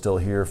so-and-so was still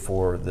here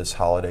for this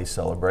holiday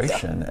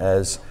celebration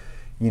as,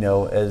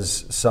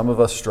 as some of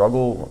us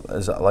struggle,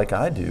 like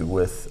I do,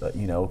 with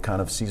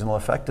kind of seasonal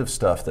affective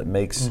stuff that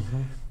makes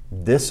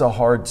this a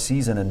hard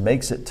season and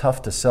makes it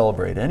tough to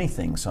celebrate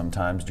anything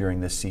sometimes during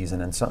this season.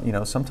 And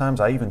sometimes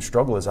I even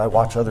struggle as I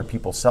watch other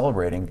people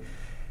celebrating,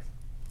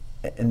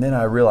 and then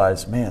I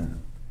realize,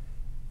 man,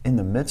 in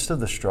the midst of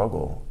the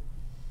struggle,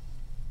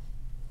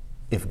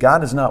 if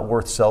God is not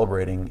worth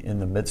celebrating in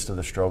the midst of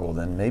the struggle,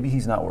 then maybe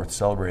He's not worth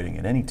celebrating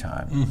at any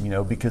time.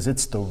 Because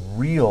it's the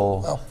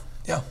real.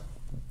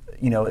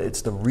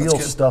 It's the real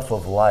stuff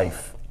of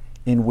life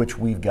in which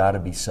we've got to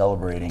be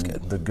celebrating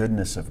the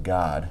goodness of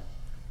God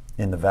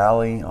in the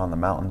valley, on the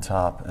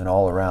mountaintop, and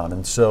all around.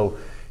 And so,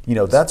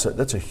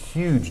 that's a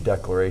huge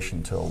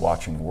declaration to a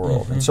watching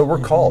world. And so we're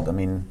called. I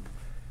mean,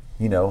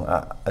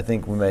 I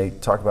think we may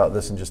talk about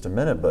this in just a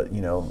minute, but,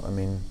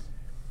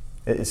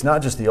 it's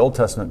not just the Old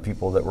Testament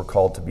people that were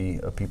called to be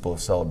a people of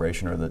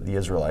celebration, or the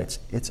Israelites.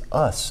 It's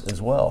us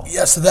as well.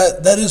 Yeah, so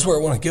that is where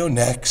I want to go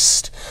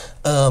next.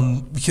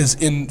 Because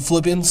in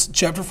Philippians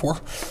chapter 4,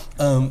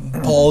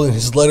 Paul, in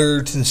his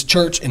letter to this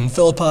church in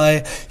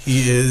Philippi,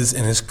 he is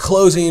in his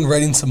closing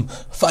writing some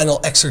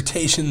final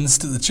exhortations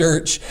to the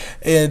church.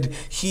 And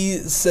he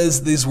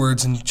says these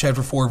words in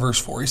chapter 4, verse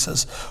 4. He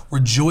says,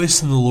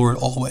 "Rejoice in the Lord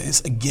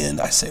always.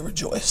 Again, I say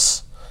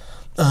rejoice."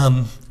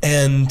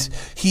 And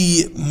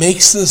he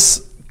makes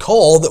this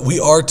call that we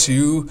are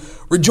to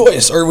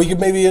rejoice, or we could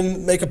maybe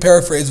make a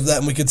paraphrase of that,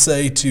 and we could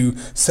say to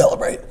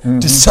celebrate,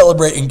 to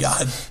celebrate in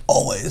God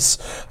always.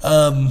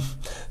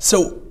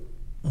 So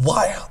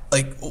why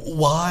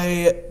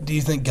do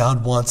you think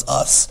God wants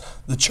us,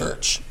 the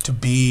church, to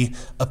be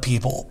a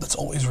people that's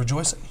always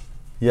rejoicing?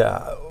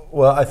 Yeah,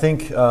 well, I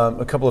think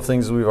a couple of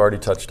things we've already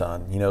touched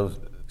on.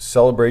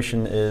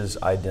 Celebration is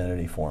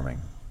identity forming.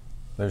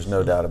 There's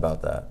no doubt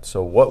about that.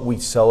 So what we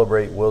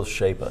celebrate will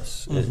shape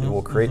us. It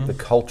will create the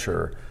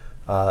culture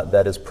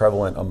that is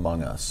prevalent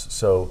among us.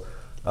 So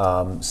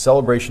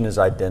celebration is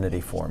identity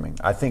forming.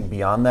 I think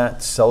beyond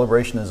that,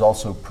 celebration is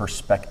also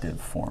perspective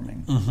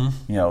forming.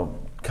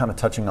 Kind of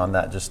touching on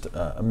that just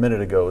a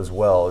minute ago as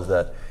well, is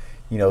that,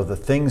 the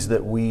things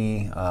that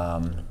we,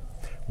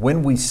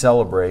 when we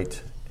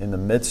celebrate in the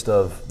midst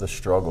of the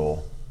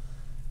struggle,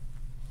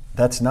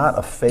 that's not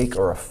a fake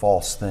or a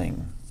false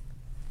thing.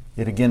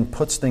 It again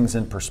puts things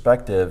in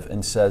perspective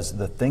and says,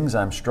 the things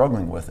I'm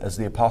struggling with, as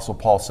the Apostle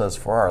Paul says,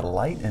 for our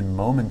light and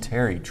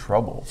momentary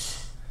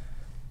troubles,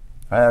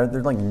 right?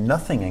 They're like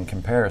nothing in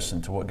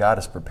comparison to what God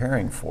is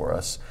preparing for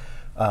us.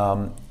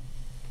 When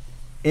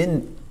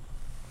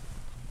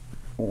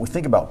we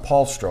think about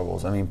Paul's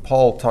struggles,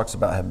 Paul talks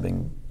about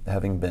having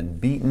been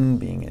beaten,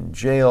 being in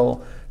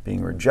jail,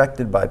 being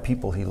rejected by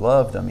people he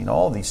loved.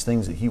 All these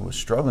things that he was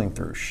struggling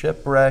through,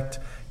 shipwrecked,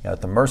 at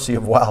the mercy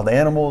of wild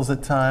animals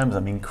at times.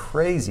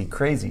 Crazy,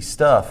 crazy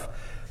stuff.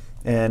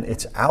 And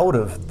it's out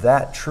of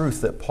that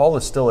truth that Paul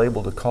is still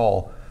able to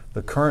call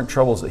the current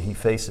troubles that he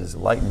faces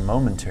light and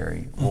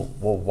momentary.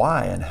 Well,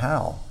 why and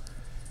how?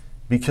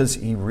 Because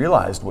he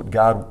realized what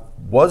God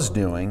was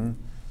doing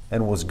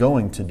and was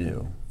going to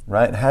do,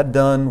 right? Had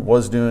done,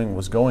 was doing,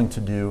 was going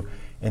to do,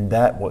 and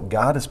that what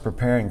God is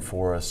preparing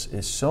for us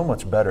is so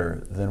much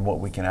better than what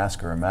we can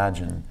ask or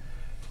imagine.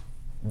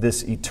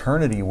 This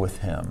eternity with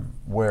Him,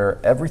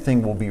 where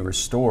everything will be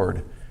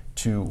restored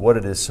to what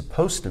it is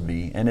supposed to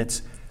be, and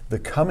it's the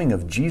coming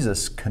of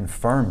Jesus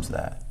confirms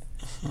that.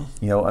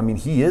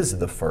 He is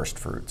the first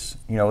fruits.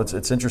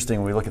 It's interesting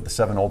when we look at the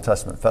 7 Old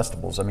Testament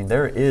festivals.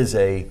 There is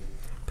a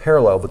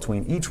parallel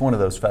between each one of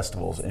those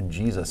festivals and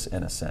Jesus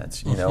in a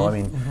sense.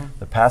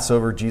 The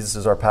Passover, Jesus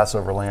is our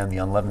Passover lamb. The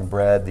unleavened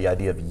bread, the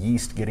idea of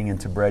yeast getting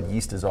into bread.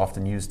 Yeast is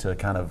often used to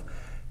kind of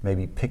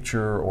maybe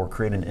picture or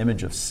create an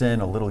image of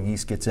sin. A little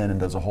yeast gets in and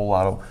does a whole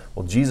lot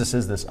of, Jesus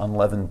is this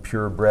unleavened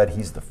pure bread.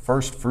 He's the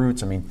first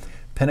fruits.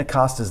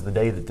 Pentecost is the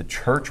day that the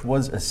church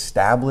was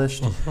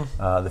established.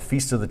 The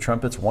Feast of the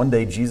Trumpets, one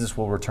day Jesus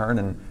will return,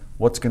 and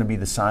what's going to be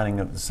the sign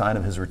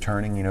of His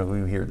returning?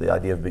 We hear the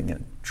idea of being the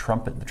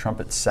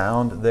trumpet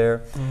sound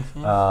there.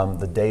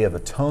 The Day of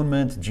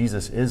Atonement,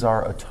 Jesus is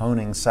our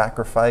atoning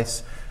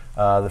sacrifice.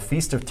 The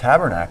Feast of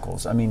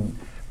Tabernacles,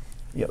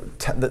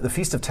 the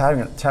Feast of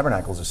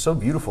Tabernacles is so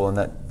beautiful in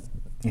that,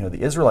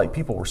 the Israelite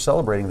people were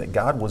celebrating that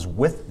God was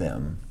with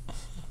them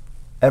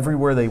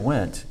everywhere they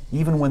went,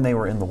 even when they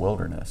were in the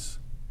wilderness.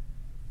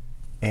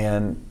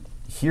 And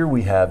here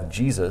we have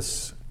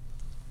Jesus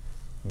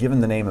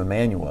given the name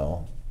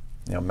Emmanuel.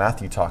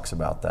 Matthew talks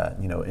about that.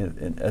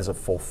 As a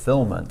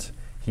fulfillment,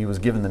 he was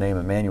given the name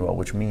Emmanuel,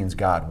 which means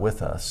God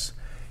with us.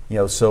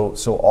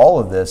 So all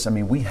of this,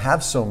 we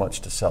have so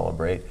much to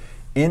celebrate.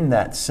 In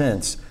that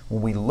sense,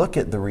 when we look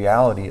at the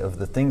reality of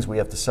the things we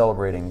have to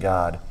celebrate in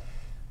God,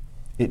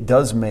 it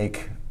does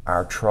make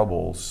our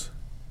troubles,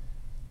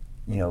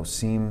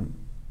 seem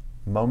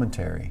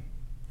momentary.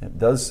 It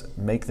does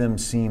make them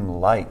seem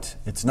light.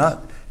 It's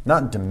not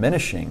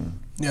diminishing.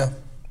 Yeah.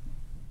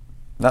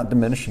 Not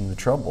diminishing the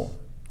trouble.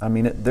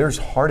 There's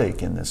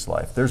heartache in this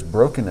life. There's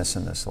brokenness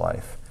in this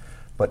life.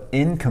 But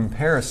in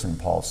comparison,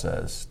 Paul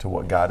says, to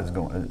what God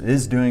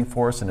is doing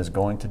for us and is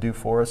going to do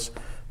for us,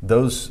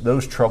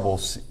 those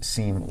troubles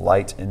seem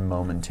light and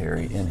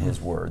momentary in his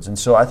words. And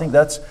so I think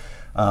that's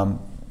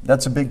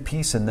a big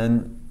piece. And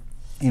then,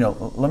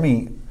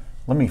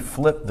 let me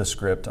flip the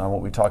script on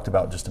what we talked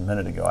about just a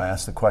minute ago. I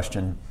asked the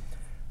question,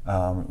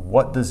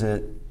 what does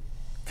it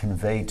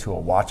convey to a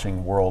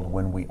watching world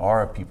when we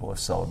are a people of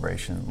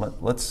celebration?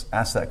 Let's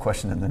ask that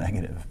question in the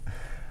negative.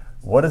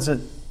 What does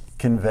it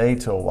convey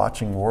to a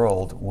watching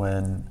world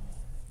when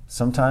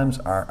sometimes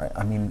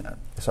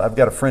so I've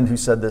got a friend who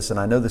said this, and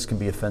I know this can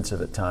be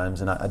offensive at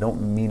times, and I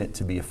don't mean it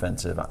to be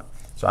offensive.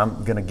 So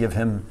I'm going to give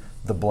him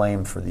the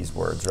blame for these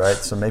words, right?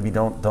 So maybe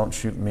don't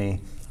shoot me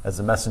as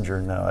a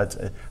messenger. No,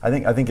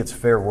 I think it's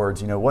fair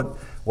words.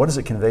 What does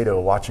it convey to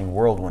a watching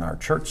world when our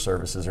church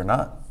services are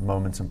not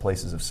moments and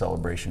places of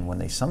celebration, when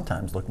they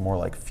sometimes look more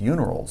like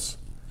funerals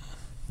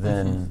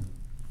than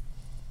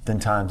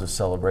times of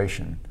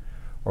celebration?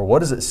 Or what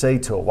does it say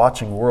to a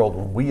watching world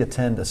when we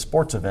attend a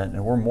sports event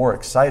and we're more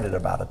excited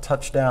about a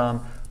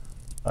touchdown,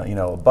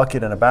 a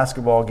bucket in a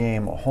basketball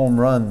game, a home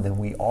run, than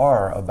we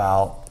are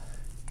about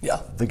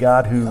the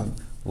God who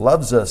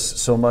loves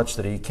us so much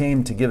that he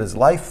came to give his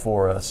life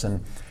for us?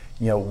 And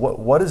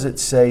what does it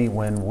say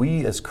when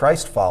we as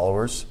Christ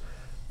followers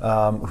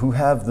who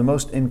have the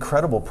most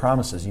incredible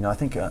promises? I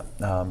think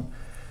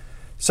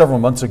several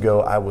months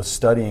ago I was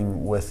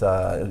studying with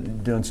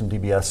doing some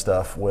DBS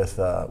stuff with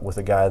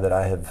a guy that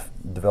I have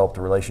developed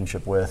a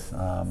relationship with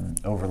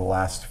over the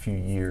last few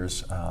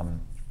years,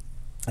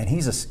 and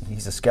he's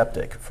a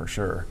skeptic for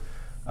sure,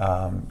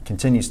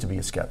 continues to be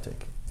a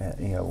skeptic.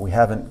 We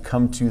haven't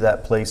come to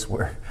that place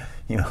where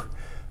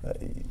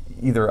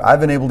either I've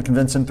been able to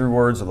convince him through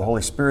words, or the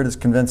Holy Spirit has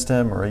convinced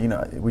him, or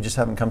we just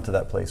haven't come to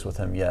that place with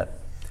him yet.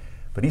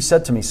 But he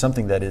said to me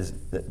something that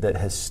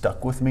has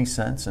stuck with me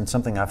since, and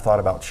something I've thought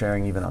about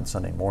sharing even on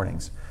Sunday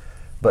mornings.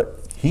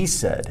 But he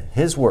said,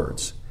 his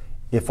words,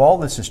 if all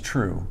this is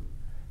true,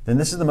 then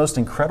this is the most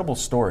incredible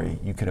story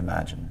you could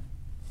imagine.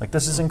 Like,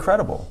 this is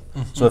incredible.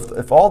 Mm-hmm. So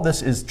if all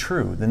this is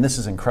true, then this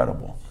is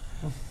incredible.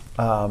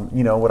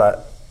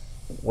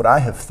 What I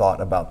have thought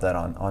about that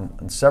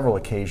on several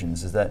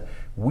occasions is that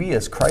we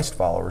as Christ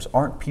followers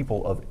aren't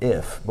people of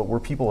if, but we're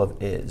people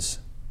of is.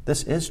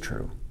 This is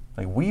true.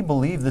 Like, we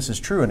believe this is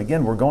true. And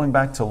again, we're going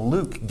back to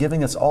Luke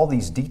giving us all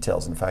these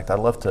details. In fact, I'd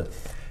love to,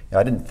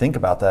 I didn't think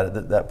about that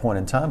at that point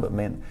in time, but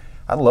man,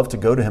 I'd love to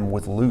go to him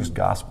with Luke's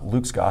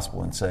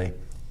gospel and say,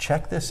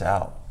 check this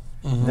out.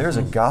 Mm-hmm. There's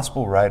a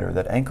gospel writer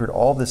that anchored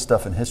all this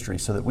stuff in history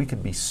so that we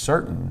could be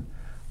certain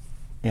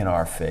in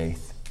our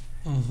faith.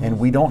 Mm-hmm. And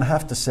we don't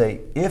have to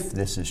say, if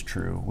this is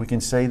true. We can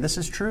say, this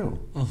is true.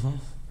 Mm-hmm.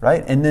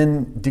 Right? And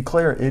then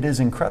declare it is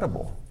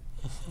incredible.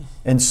 Mm-hmm.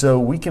 And so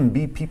we can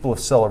be people of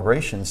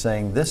celebration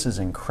saying, this is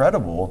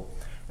incredible,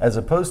 as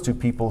opposed to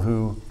people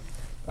who,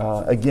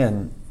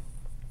 again,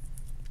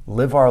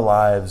 live our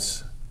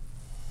lives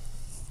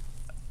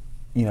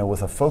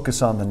with a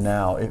focus on the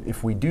now.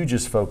 If we do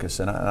just focus,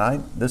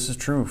 and this is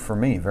true for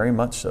me very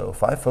much so,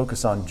 if I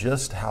focus on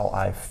just how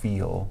I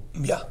feel,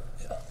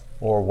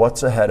 or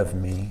what's ahead of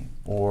me,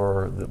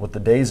 or what the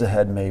days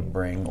ahead may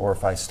bring, or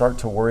if I start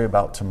to worry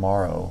about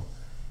tomorrow,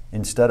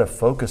 instead of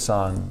focus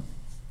on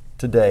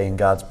today and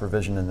God's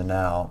provision in the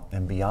now,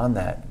 and beyond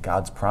that,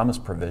 God's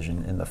promised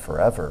provision in the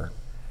forever,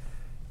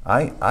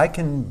 I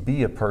can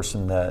be a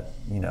person that,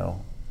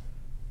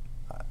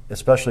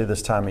 especially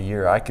this time of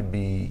year, I could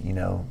be,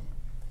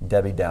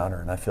 Debbie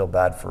Downer, and I feel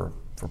bad for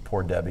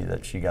poor Debbie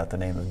that she got the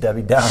name of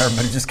Debbie Downer,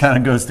 but it just kind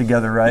of goes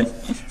together, right?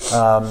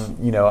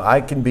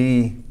 I can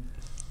be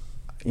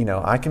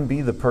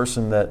the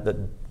person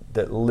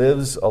that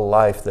lives a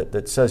life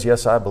that says,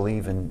 yes, I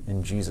believe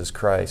in Jesus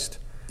Christ,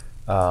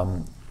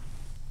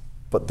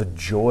 but the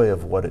joy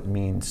of what it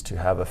means to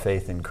have a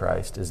faith in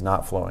Christ is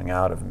not flowing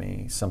out of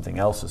me. Something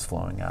else is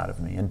flowing out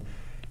of me.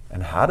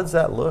 And how does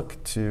that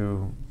look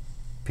to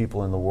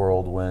people in the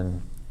world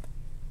when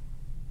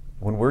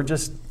we're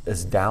just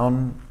as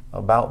down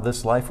about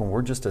this life, when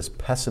we're just as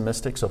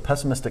pessimistic? So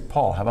pessimistic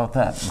Paul, how about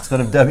that?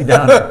 Instead of Debbie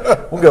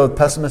Downer, we'll go with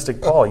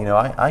pessimistic Paul.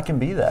 I can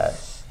be that.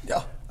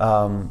 Yeah.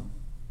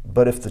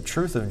 But if the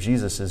truth of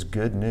Jesus is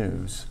good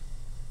news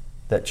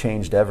that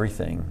changed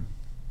everything,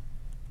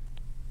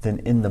 then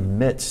in the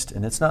midst,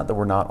 and it's not that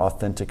we're not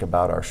authentic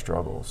about our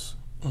struggles,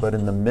 but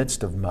in the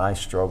midst of my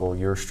struggle,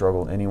 your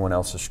struggle, anyone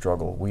else's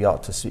struggle, we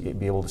ought to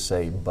be able to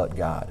say, but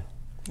God.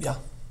 Yeah.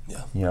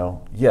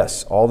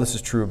 Yes, all this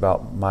is true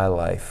about my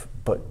life,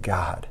 but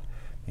God,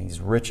 He's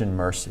rich in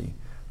mercy,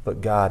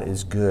 but God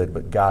is good,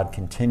 but God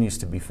continues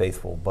to be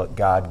faithful, but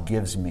God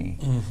gives me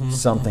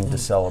something to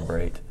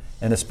celebrate.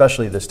 And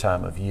especially this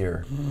time of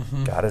year,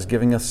 God is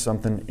giving us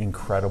something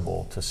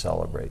incredible to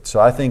celebrate. So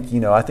I think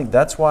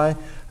that's why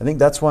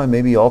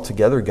maybe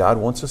altogether God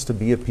wants us to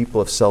be a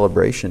people of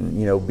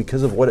celebration,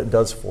 because of what it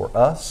does for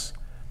us,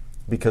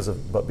 because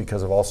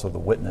of also the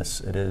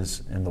witness it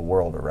is in the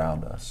world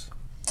around us.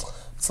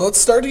 So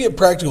let's start to get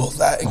practical with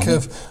that and kind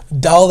of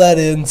dial that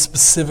in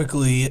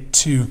specifically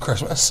to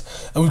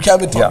Christmas. And we've kind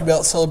of been talking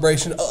about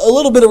celebration a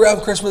little bit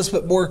around Christmas,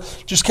 but more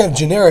just kind of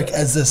generic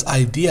as this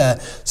idea.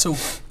 So,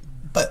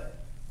 but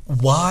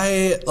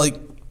why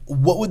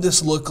what would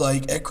this look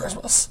like at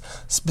Christmas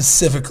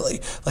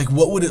specifically? Like,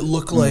 what would it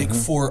look like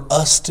for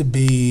us to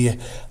be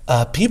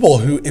people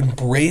who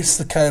embrace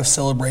the kind of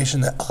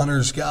celebration that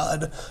honors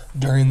God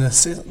during this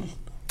season?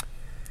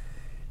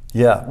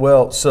 Yeah,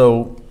 well,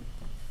 so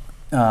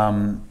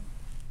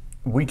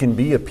we can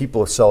be a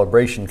people of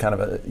celebration. Kind of,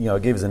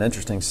 it gave us an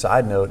interesting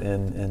side note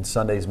in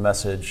Sunday's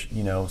message.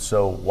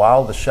 So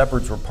while the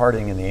shepherds were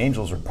partying and the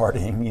angels were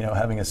partying,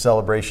 having a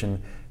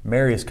celebration,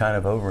 Mary is kind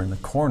of over in the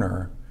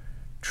corner,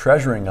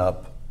 treasuring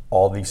up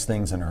all these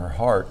things in her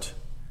heart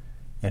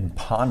and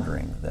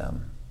pondering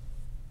them.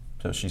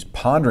 So she's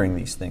pondering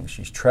these things,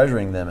 she's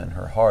treasuring them in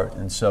her heart.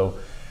 And so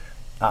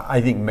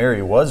I think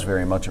Mary was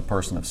very much a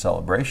person of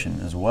celebration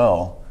as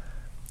well.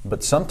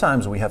 But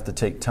sometimes we have to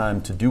take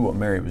time to do what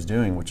Mary was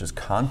doing, which is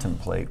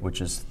contemplate,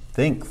 which is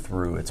think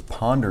through, it's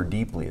ponder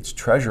deeply, it's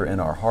treasure in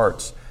our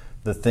hearts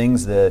the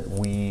things that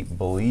we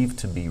believe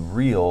to be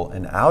real,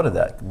 and out of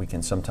that we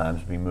can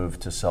sometimes be moved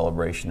to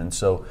celebration. And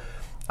so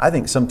I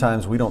think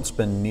sometimes we don't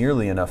spend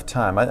nearly enough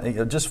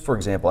time. Just for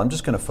example, I'm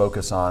just going to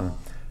focus on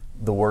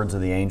the words of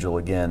the angel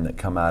again that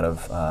come out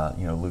of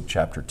Luke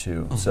chapter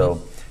 2.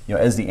 So,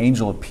 as the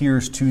angel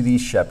appears to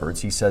these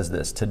shepherds, he says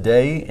this: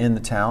 "Today in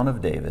the town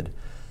of David,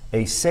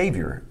 a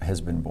Savior has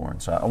been born."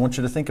 So I want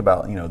you to think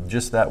about,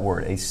 just that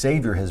word, a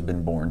Savior has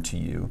been born to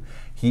you.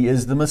 He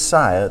is the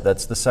Messiah.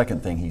 That's the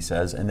second thing he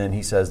says. And then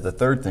he says the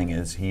third thing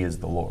is he is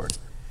the Lord.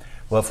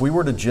 Well, if we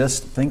were to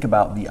just think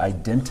about the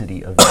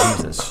identity of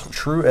Jesus,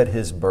 true at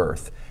his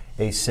birth,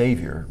 a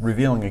Savior,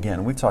 revealing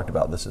again, we've talked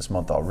about this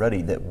month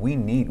already, that we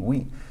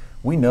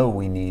know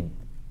we need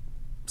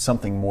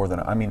something more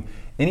than,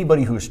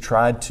 anybody who has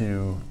tried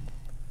to,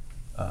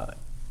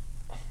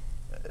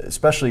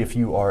 especially if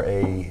you are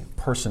a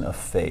person of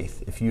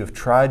faith, if you have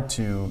tried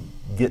to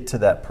get to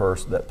that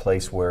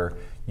place where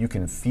you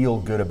can feel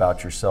good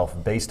about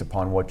yourself based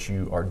upon what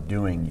you are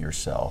doing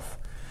yourself,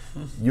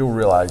 you'll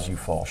realize you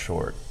fall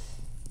short.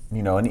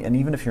 And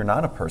even if you're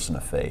not a person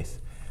of faith,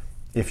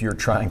 if you're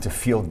trying to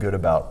feel good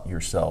about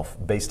yourself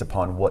based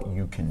upon what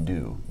you can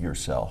do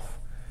yourself,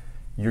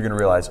 you're going to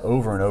realize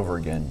over and over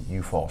again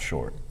you fall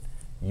short.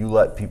 You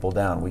let people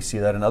down. We see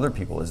that in other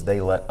people as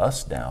they let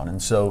us down. And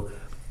so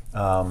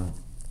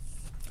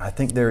I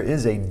think there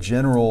is a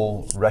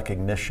general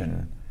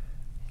recognition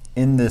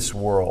in this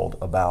world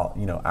about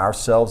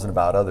ourselves and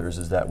about others,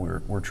 is that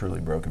we're truly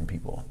broken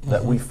people,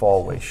 that we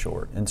fall way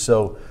short. And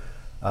so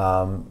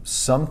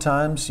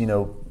sometimes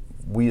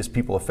we as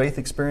people of faith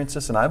experience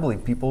this, and I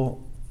believe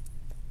people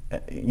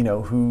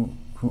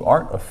who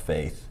aren't of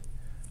faith,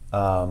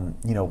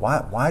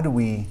 why do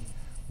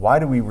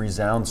we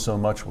resound so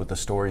much with the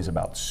stories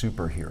about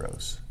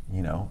superheroes?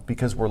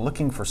 Because we're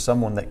looking for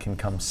someone that can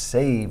come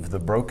save the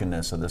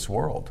brokenness of this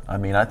world. I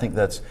think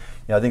that's,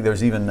 I think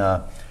there's even,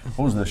 what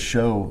was the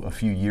show a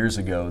few years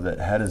ago that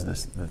had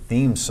the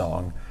theme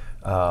song,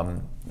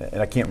 and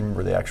I can't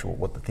remember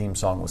what the theme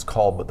song was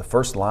called, but the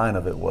first line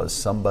of it was,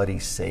 "Somebody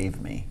save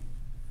me."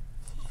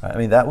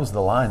 That was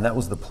the line, that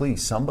was the plea,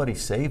 somebody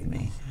save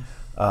me.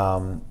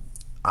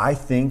 I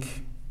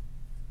think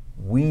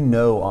we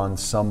know on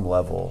some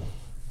level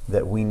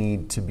that we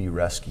need to be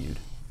rescued.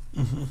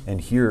 And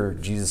here,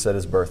 Jesus at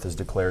his birth is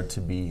declared to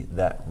be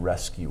that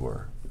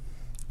rescuer.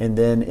 And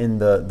then in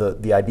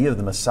the idea of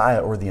the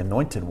Messiah or the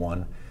Anointed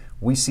One,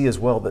 we see as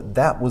well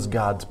that was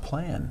God's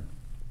plan.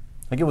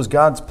 It was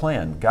God's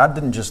plan. God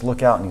didn't just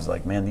look out and he's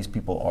like, man, these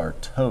people are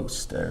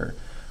toast, or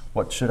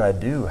what should I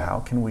do? How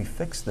can we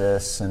fix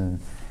this? And,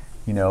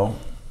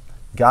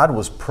 God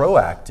was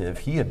proactive.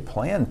 He had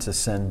planned to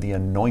send the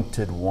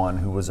Anointed One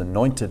who was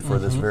anointed for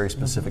this very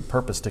specific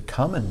purpose to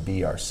come and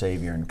be our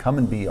Savior and come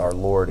and be our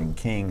Lord and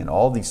King and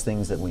all these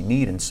things that we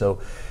need. And so,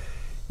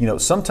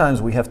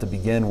 sometimes we have to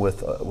begin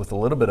with a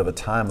little bit of a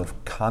time of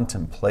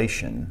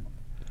contemplation,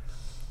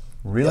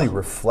 really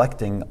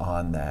reflecting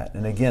on that.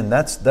 And again,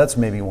 that's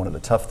maybe one of the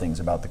tough things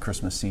about the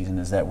Christmas season,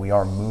 is that we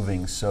are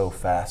moving so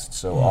fast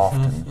so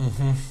often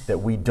that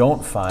we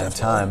don't find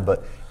time.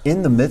 But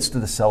in the midst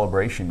of the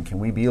celebration, can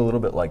we be a little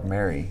bit like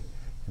Mary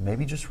and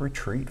maybe just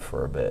retreat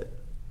for a bit?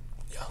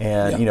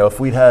 And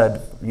if we'd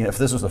had, if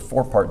this was a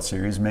 4-part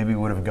series, maybe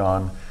we would have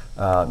gone,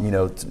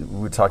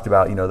 we talked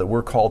about, that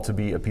we're called to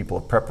be a people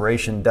of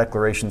preparation,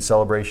 declaration,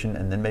 celebration,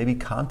 and then maybe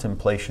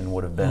contemplation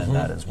would have been in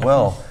that as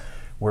well,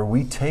 where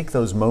we take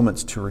those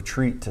moments to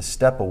retreat, to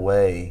step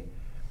away,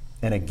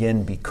 and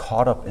again be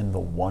caught up in the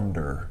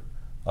wonder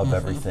of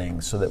everything,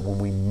 so that when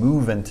we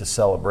move into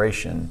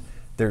celebration,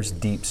 there's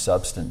deep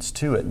substance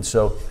to it. And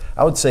so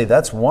I would say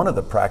that's one of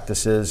the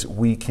practices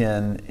we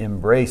can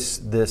embrace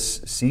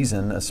this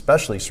season,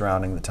 especially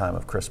surrounding the time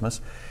of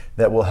Christmas,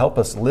 that will help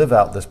us live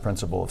out this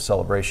principle of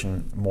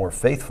celebration more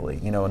faithfully.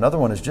 Another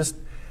one is just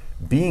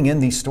being in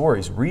these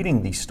stories,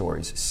 reading these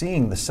stories,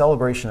 seeing the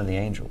celebration of the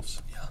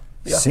angels.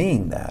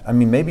 seeing that. I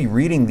mean, maybe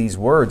reading these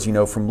words,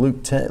 from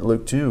Luke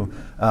 2,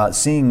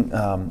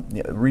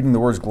 reading the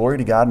words, glory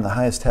to God in the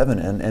highest heaven,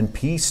 and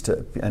peace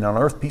and on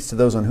earth peace to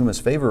those on whom his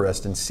favor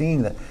rests, and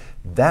seeing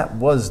that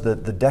was the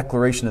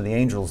declaration of the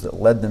angels that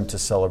led them to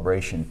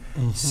celebration.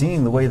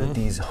 Seeing the way that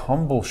these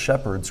humble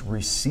shepherds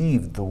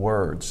received the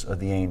words of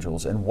the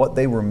angels and what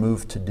they were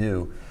moved to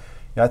do.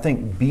 I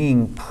think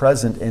being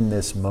present in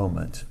this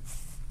moment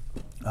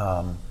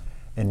and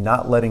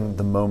not letting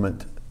the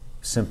moment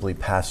simply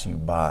pass you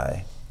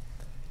by,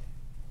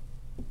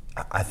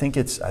 I think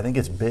it's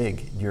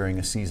big during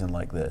a season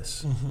like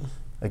this.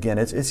 Again,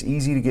 it's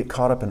easy to get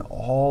caught up in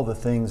all the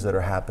things that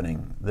are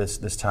happening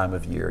this time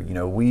of year.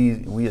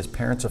 We as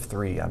parents of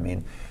 3,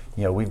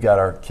 we've got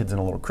our kids in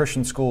a little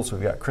Christian school, so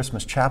we've got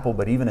Christmas chapel,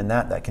 but even in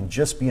that can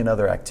just be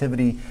another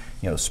activity.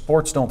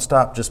 Sports don't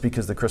stop just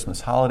because the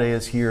Christmas holiday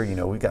is here.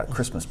 We've got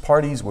Christmas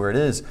parties where it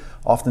is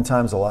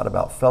oftentimes a lot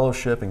about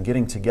fellowship and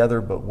getting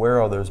together, but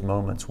where are those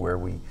moments where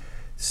we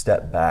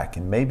step back?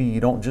 And maybe you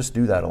don't just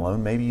do that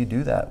alone, maybe you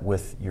do that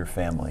with your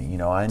family.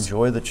 I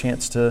enjoy the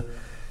chance to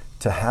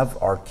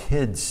have our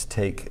kids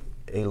take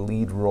a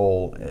lead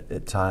role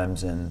at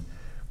times in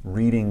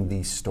reading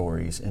these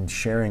stories and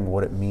sharing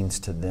what it means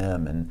to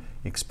them and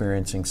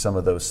experiencing some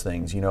of those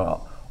things.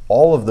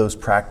 All of those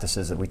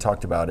practices that we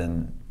talked about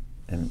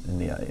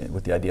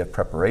with the idea of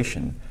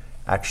preparation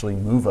actually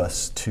move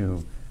us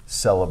to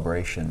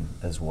celebration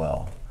as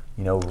well.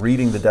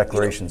 Reading the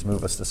declarations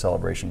move us to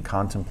celebration.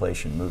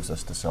 Contemplation moves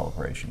us to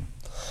celebration.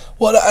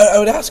 Well, I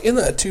would ask in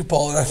that too,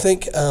 Paul, and I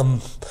think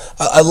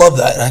I love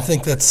that, and I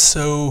think that's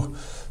so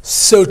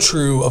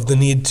true of the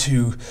need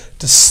to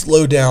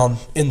slow down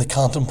in the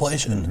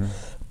contemplation.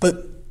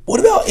 But what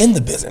about in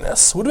the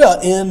busyness? What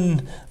about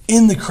in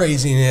the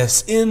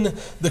craziness, in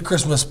the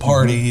Christmas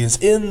parties,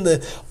 in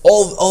the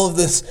all of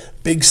this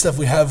big stuff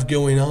we have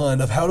going on?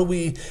 Of how do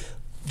we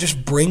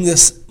just bring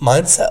this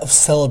mindset of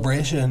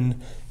celebration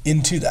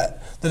into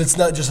that it's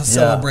not just a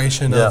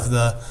celebration of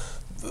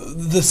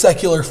the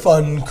secular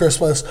fun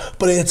Christmas,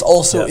 but it's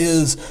also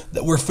is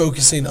that we're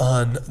focusing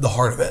on the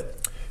heart of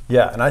it.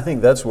 Yeah, and I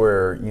think that's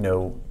where,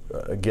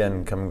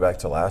 again, coming back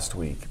to last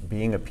week,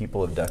 being a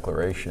people of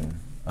declaration,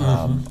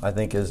 I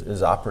think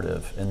is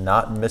operative, and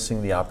not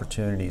missing the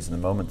opportunities and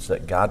the moments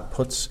that God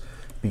puts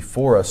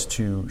before us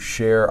to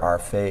share our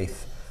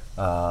faith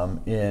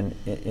in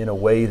a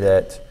way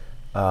that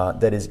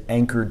is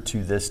anchored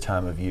to this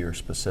time of year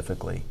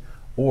specifically.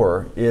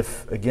 Or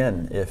if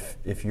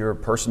you're a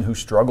person who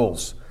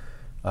struggles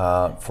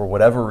for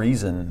whatever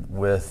reason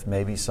with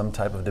maybe some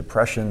type of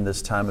depression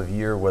this time of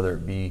year, whether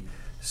it be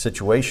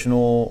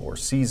situational or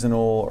seasonal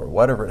or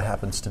whatever it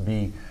happens to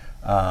be,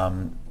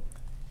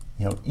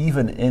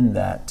 even in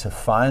that, to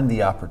find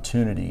the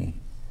opportunity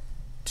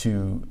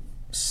to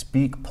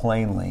speak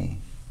plainly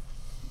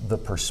the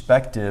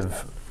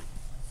perspective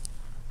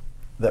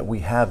that we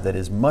have that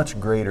is much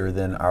greater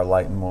than our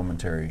light and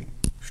momentary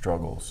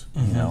struggles.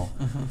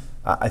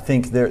 I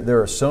think there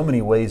are so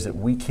many ways that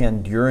we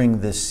can,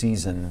 during this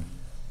season,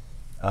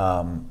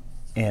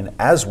 and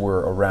as we're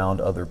around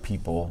other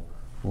people,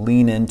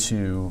 lean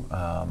into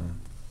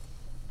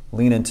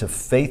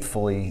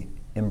faithfully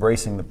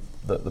embracing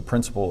the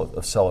principle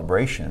of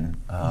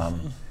celebration.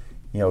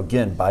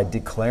 Again, by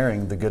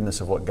declaring the goodness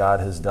of what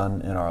God has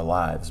done in our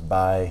lives,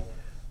 by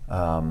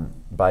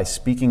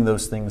speaking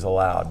those things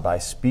aloud, by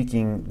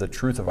speaking the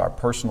truth of our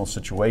personal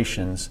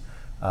situations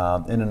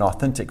in an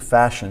authentic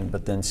fashion,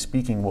 but then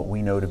speaking what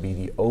we know to be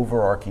the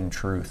overarching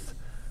truth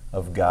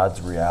of God's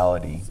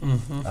reality,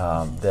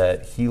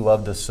 that He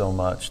loved us so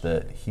much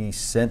that He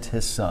sent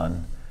His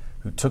Son,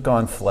 who took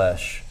on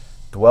flesh,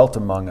 dwelt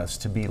among us,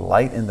 to be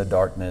light in the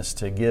darkness,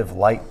 to give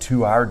light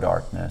to our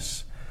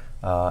darkness,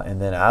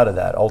 and then out of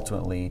that,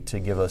 ultimately, to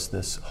give us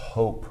this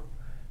hope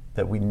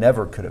that we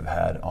never could have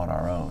had on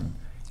our own.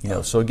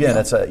 So again,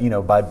 it's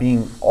by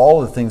being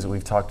all the things that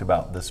we've talked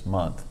about this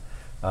month,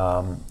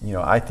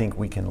 I think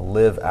we can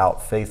live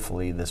out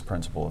faithfully this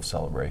principle of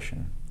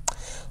celebration.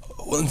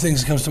 One of the things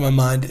that comes to my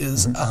mind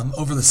is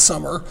over the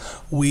summer,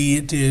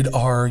 we did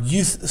our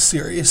youth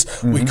series.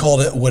 We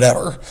called it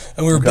Whatever.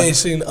 And we were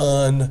basing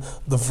on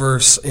the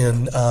verse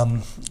in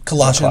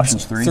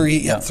Colossians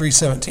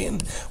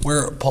 3:17,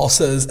 where Paul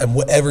says, and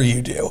whatever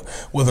you do,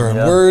 whether in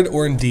word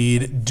or in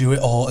deed, do it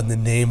all in the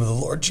name of the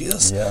Lord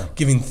Jesus,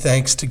 giving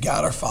thanks to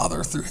God our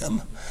Father through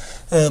Him.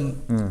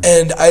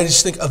 And I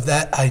just think of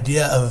that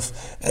idea of,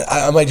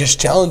 I might just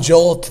challenge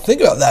y'all to think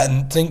about that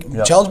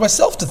and challenge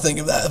myself to think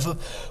of that.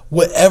 Of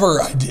whatever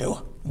I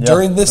do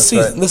during this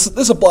season,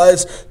 this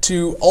applies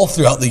to all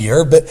throughout the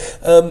year, but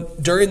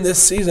during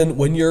this season,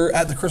 when you're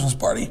at the Christmas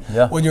party,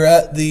 when you're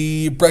at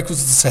the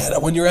breakfast with Santa,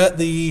 when you're at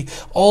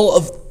all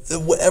of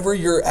whatever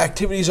your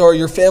activities are,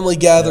 your family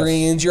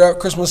gatherings, you're out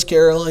Christmas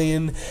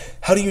caroling,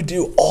 how do you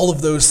do all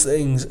of those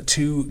things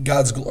to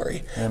God's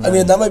glory? Amen. I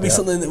mean, that might be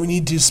something that we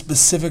need to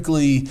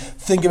specifically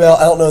think about.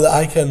 I don't know that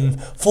I can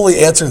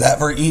fully answer that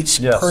for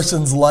each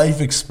person's life,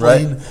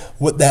 explain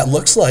what that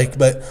looks like,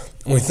 but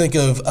when we think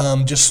of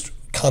just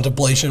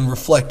contemplation,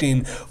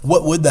 reflecting,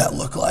 what would that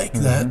look like?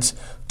 That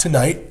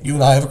tonight you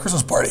and I have a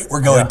Christmas party.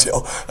 We're going to.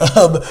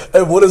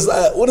 And what does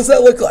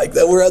that look like?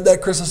 That we're at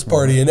that Christmas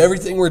party and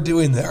everything we're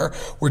doing there,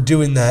 we're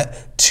doing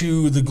that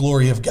to the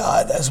glory of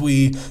God as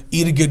we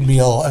eat a good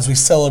meal, as we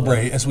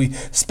celebrate, as we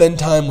spend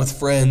time with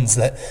friends.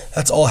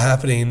 That's all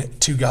happening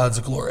to God's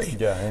glory.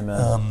 Yeah,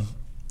 amen.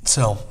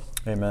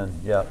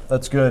 Amen. Yeah,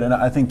 that's good. And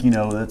I think,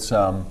 that's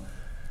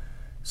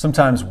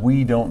sometimes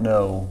we don't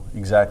know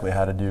exactly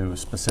how to do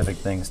specific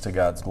things to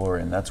God's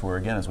glory. And that's where,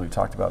 again, as we've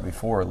talked about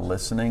before,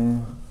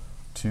 listening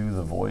to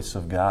the voice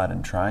of God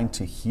and trying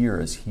to hear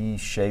as He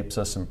shapes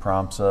us and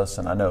prompts us.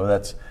 And I know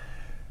that's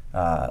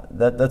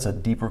a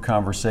deeper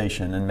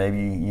conversation, and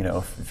maybe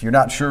if you're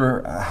not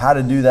sure how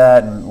to do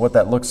that and what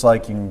that looks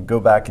like, you can go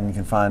back and you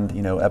can find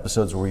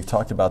episodes where we've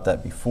talked about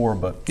that before.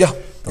 But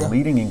the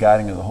leading and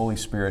guiding of the Holy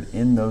Spirit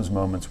in those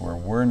moments where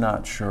we're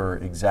not sure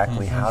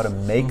exactly how to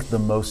make the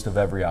most of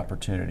every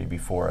opportunity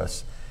before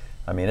us,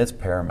 I mean, it's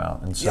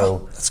paramount. And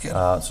so, that's good.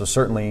 So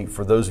certainly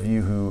for those of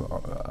you who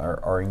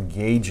are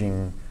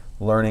engaging,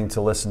 learning to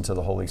listen to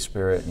the Holy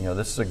Spirit,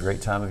 this is a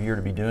great time of year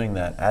to be doing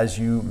that, as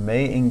you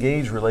may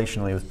engage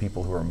relationally with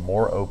people who are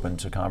more open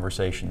to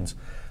conversations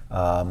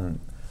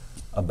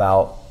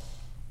about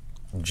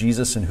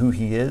Jesus and who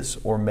He is,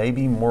 or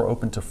maybe more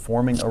open to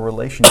forming a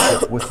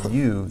relationship with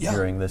you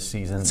during this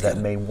season that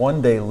may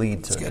one day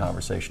lead to a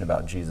conversation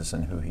about Jesus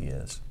and who He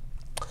is.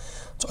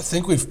 So I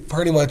think we've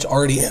pretty much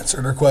already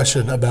answered our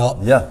question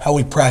about how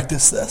we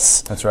practice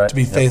this. That's right. To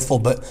be faithful.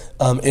 But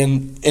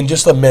in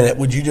just a minute,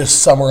 would you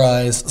just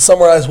summarize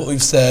what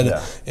we've said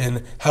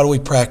and how do we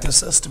practice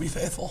this to be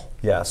faithful?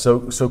 Yeah.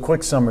 So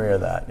quick summary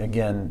of that.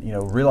 Again,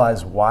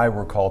 realize why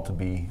we're called to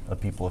be a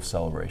people of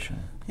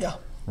celebration. Yeah.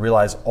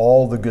 Realize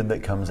all the good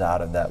that comes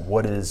out of that.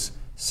 What is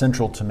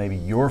central to maybe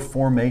your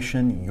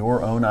formation,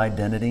 your own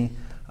identity.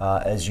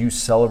 As you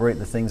celebrate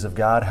the things of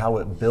God, how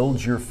it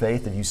builds your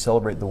faith. If you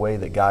celebrate the way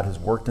that God has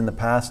worked in the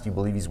past, you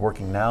believe He's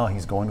working now,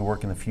 He's going to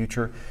work in the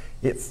future,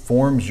 it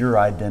forms your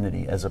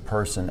identity as a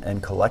person,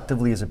 and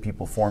collectively as a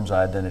people forms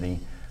identity,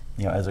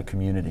 as a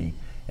community.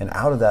 And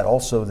out of that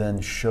also then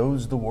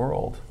shows the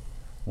world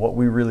what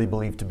we really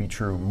believe to be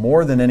true,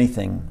 more than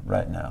anything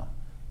right now.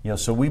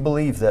 So we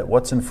believe that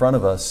what's in front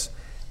of us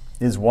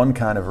is one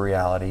kind of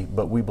reality,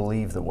 but we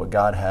believe that what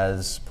God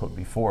has put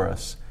before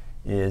us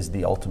is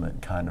the ultimate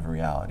kind of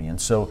reality.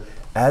 And so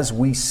as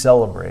we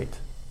celebrate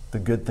the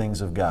good things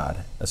of God,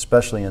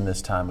 especially in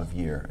this time of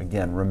year,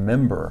 again,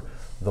 remember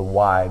the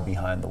why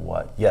behind the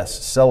what.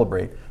 Yes,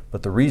 celebrate,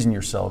 but the reason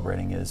you're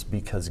celebrating is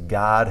because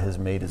God has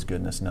made His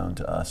goodness known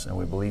to us, and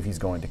we believe He's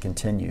going to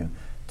continue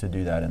to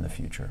do that in the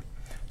future.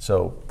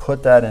 So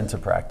put that into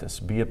practice.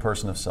 Be a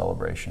person of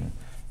celebration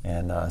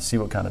and see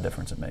what kind of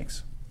difference it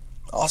makes.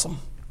 Awesome.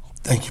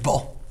 Thank you,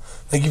 Paul.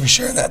 Thank you for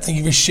sharing that. Thank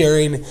you for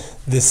sharing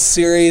this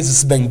series.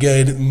 This has been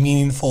good,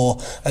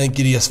 meaningful, I think,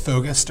 getting us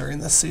focused during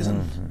this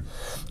season.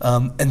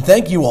 And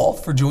thank you all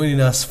for joining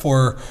us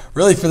for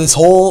this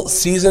whole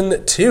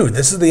season 2.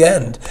 This is the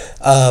end.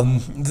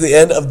 The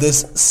end of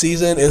this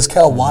season is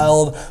kind of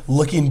wild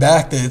looking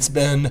back that it's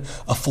been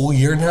a full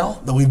year now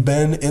that we've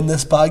been in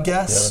this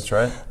podcast.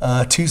 Yeah, that's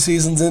right. 2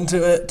 seasons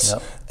into it.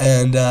 Yep.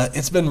 And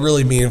it's been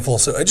really meaningful.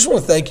 So I just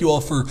want to thank you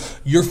all for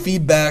your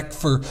feedback,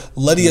 for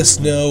letting us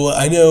know.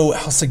 I know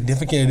how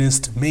significant it is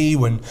to me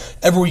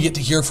whenever we get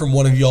to hear from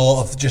one of y'all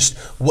of just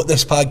what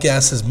this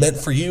podcast has meant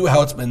for you,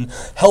 how it's been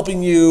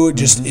helping you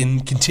just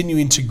in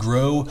continuing to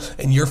grow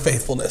in your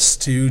faithfulness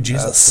to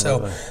Jesus.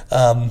 Absolutely.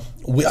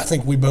 So I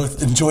think we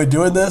both enjoyed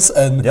doing this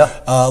and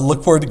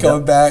look forward to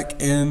coming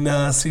back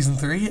in season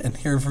 3 and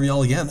hearing from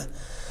y'all again.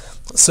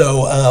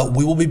 So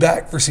we will be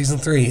back for season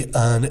 3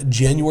 on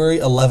January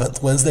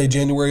 11th. Wednesday,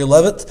 January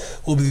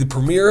 11th will be the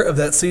premiere of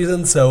that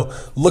season. So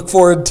look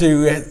forward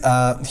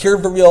to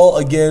hearing from y'all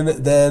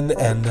again then.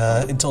 And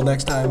until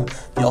next time,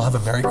 y'all have a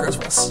Merry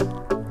Christmas.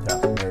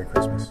 Yeah.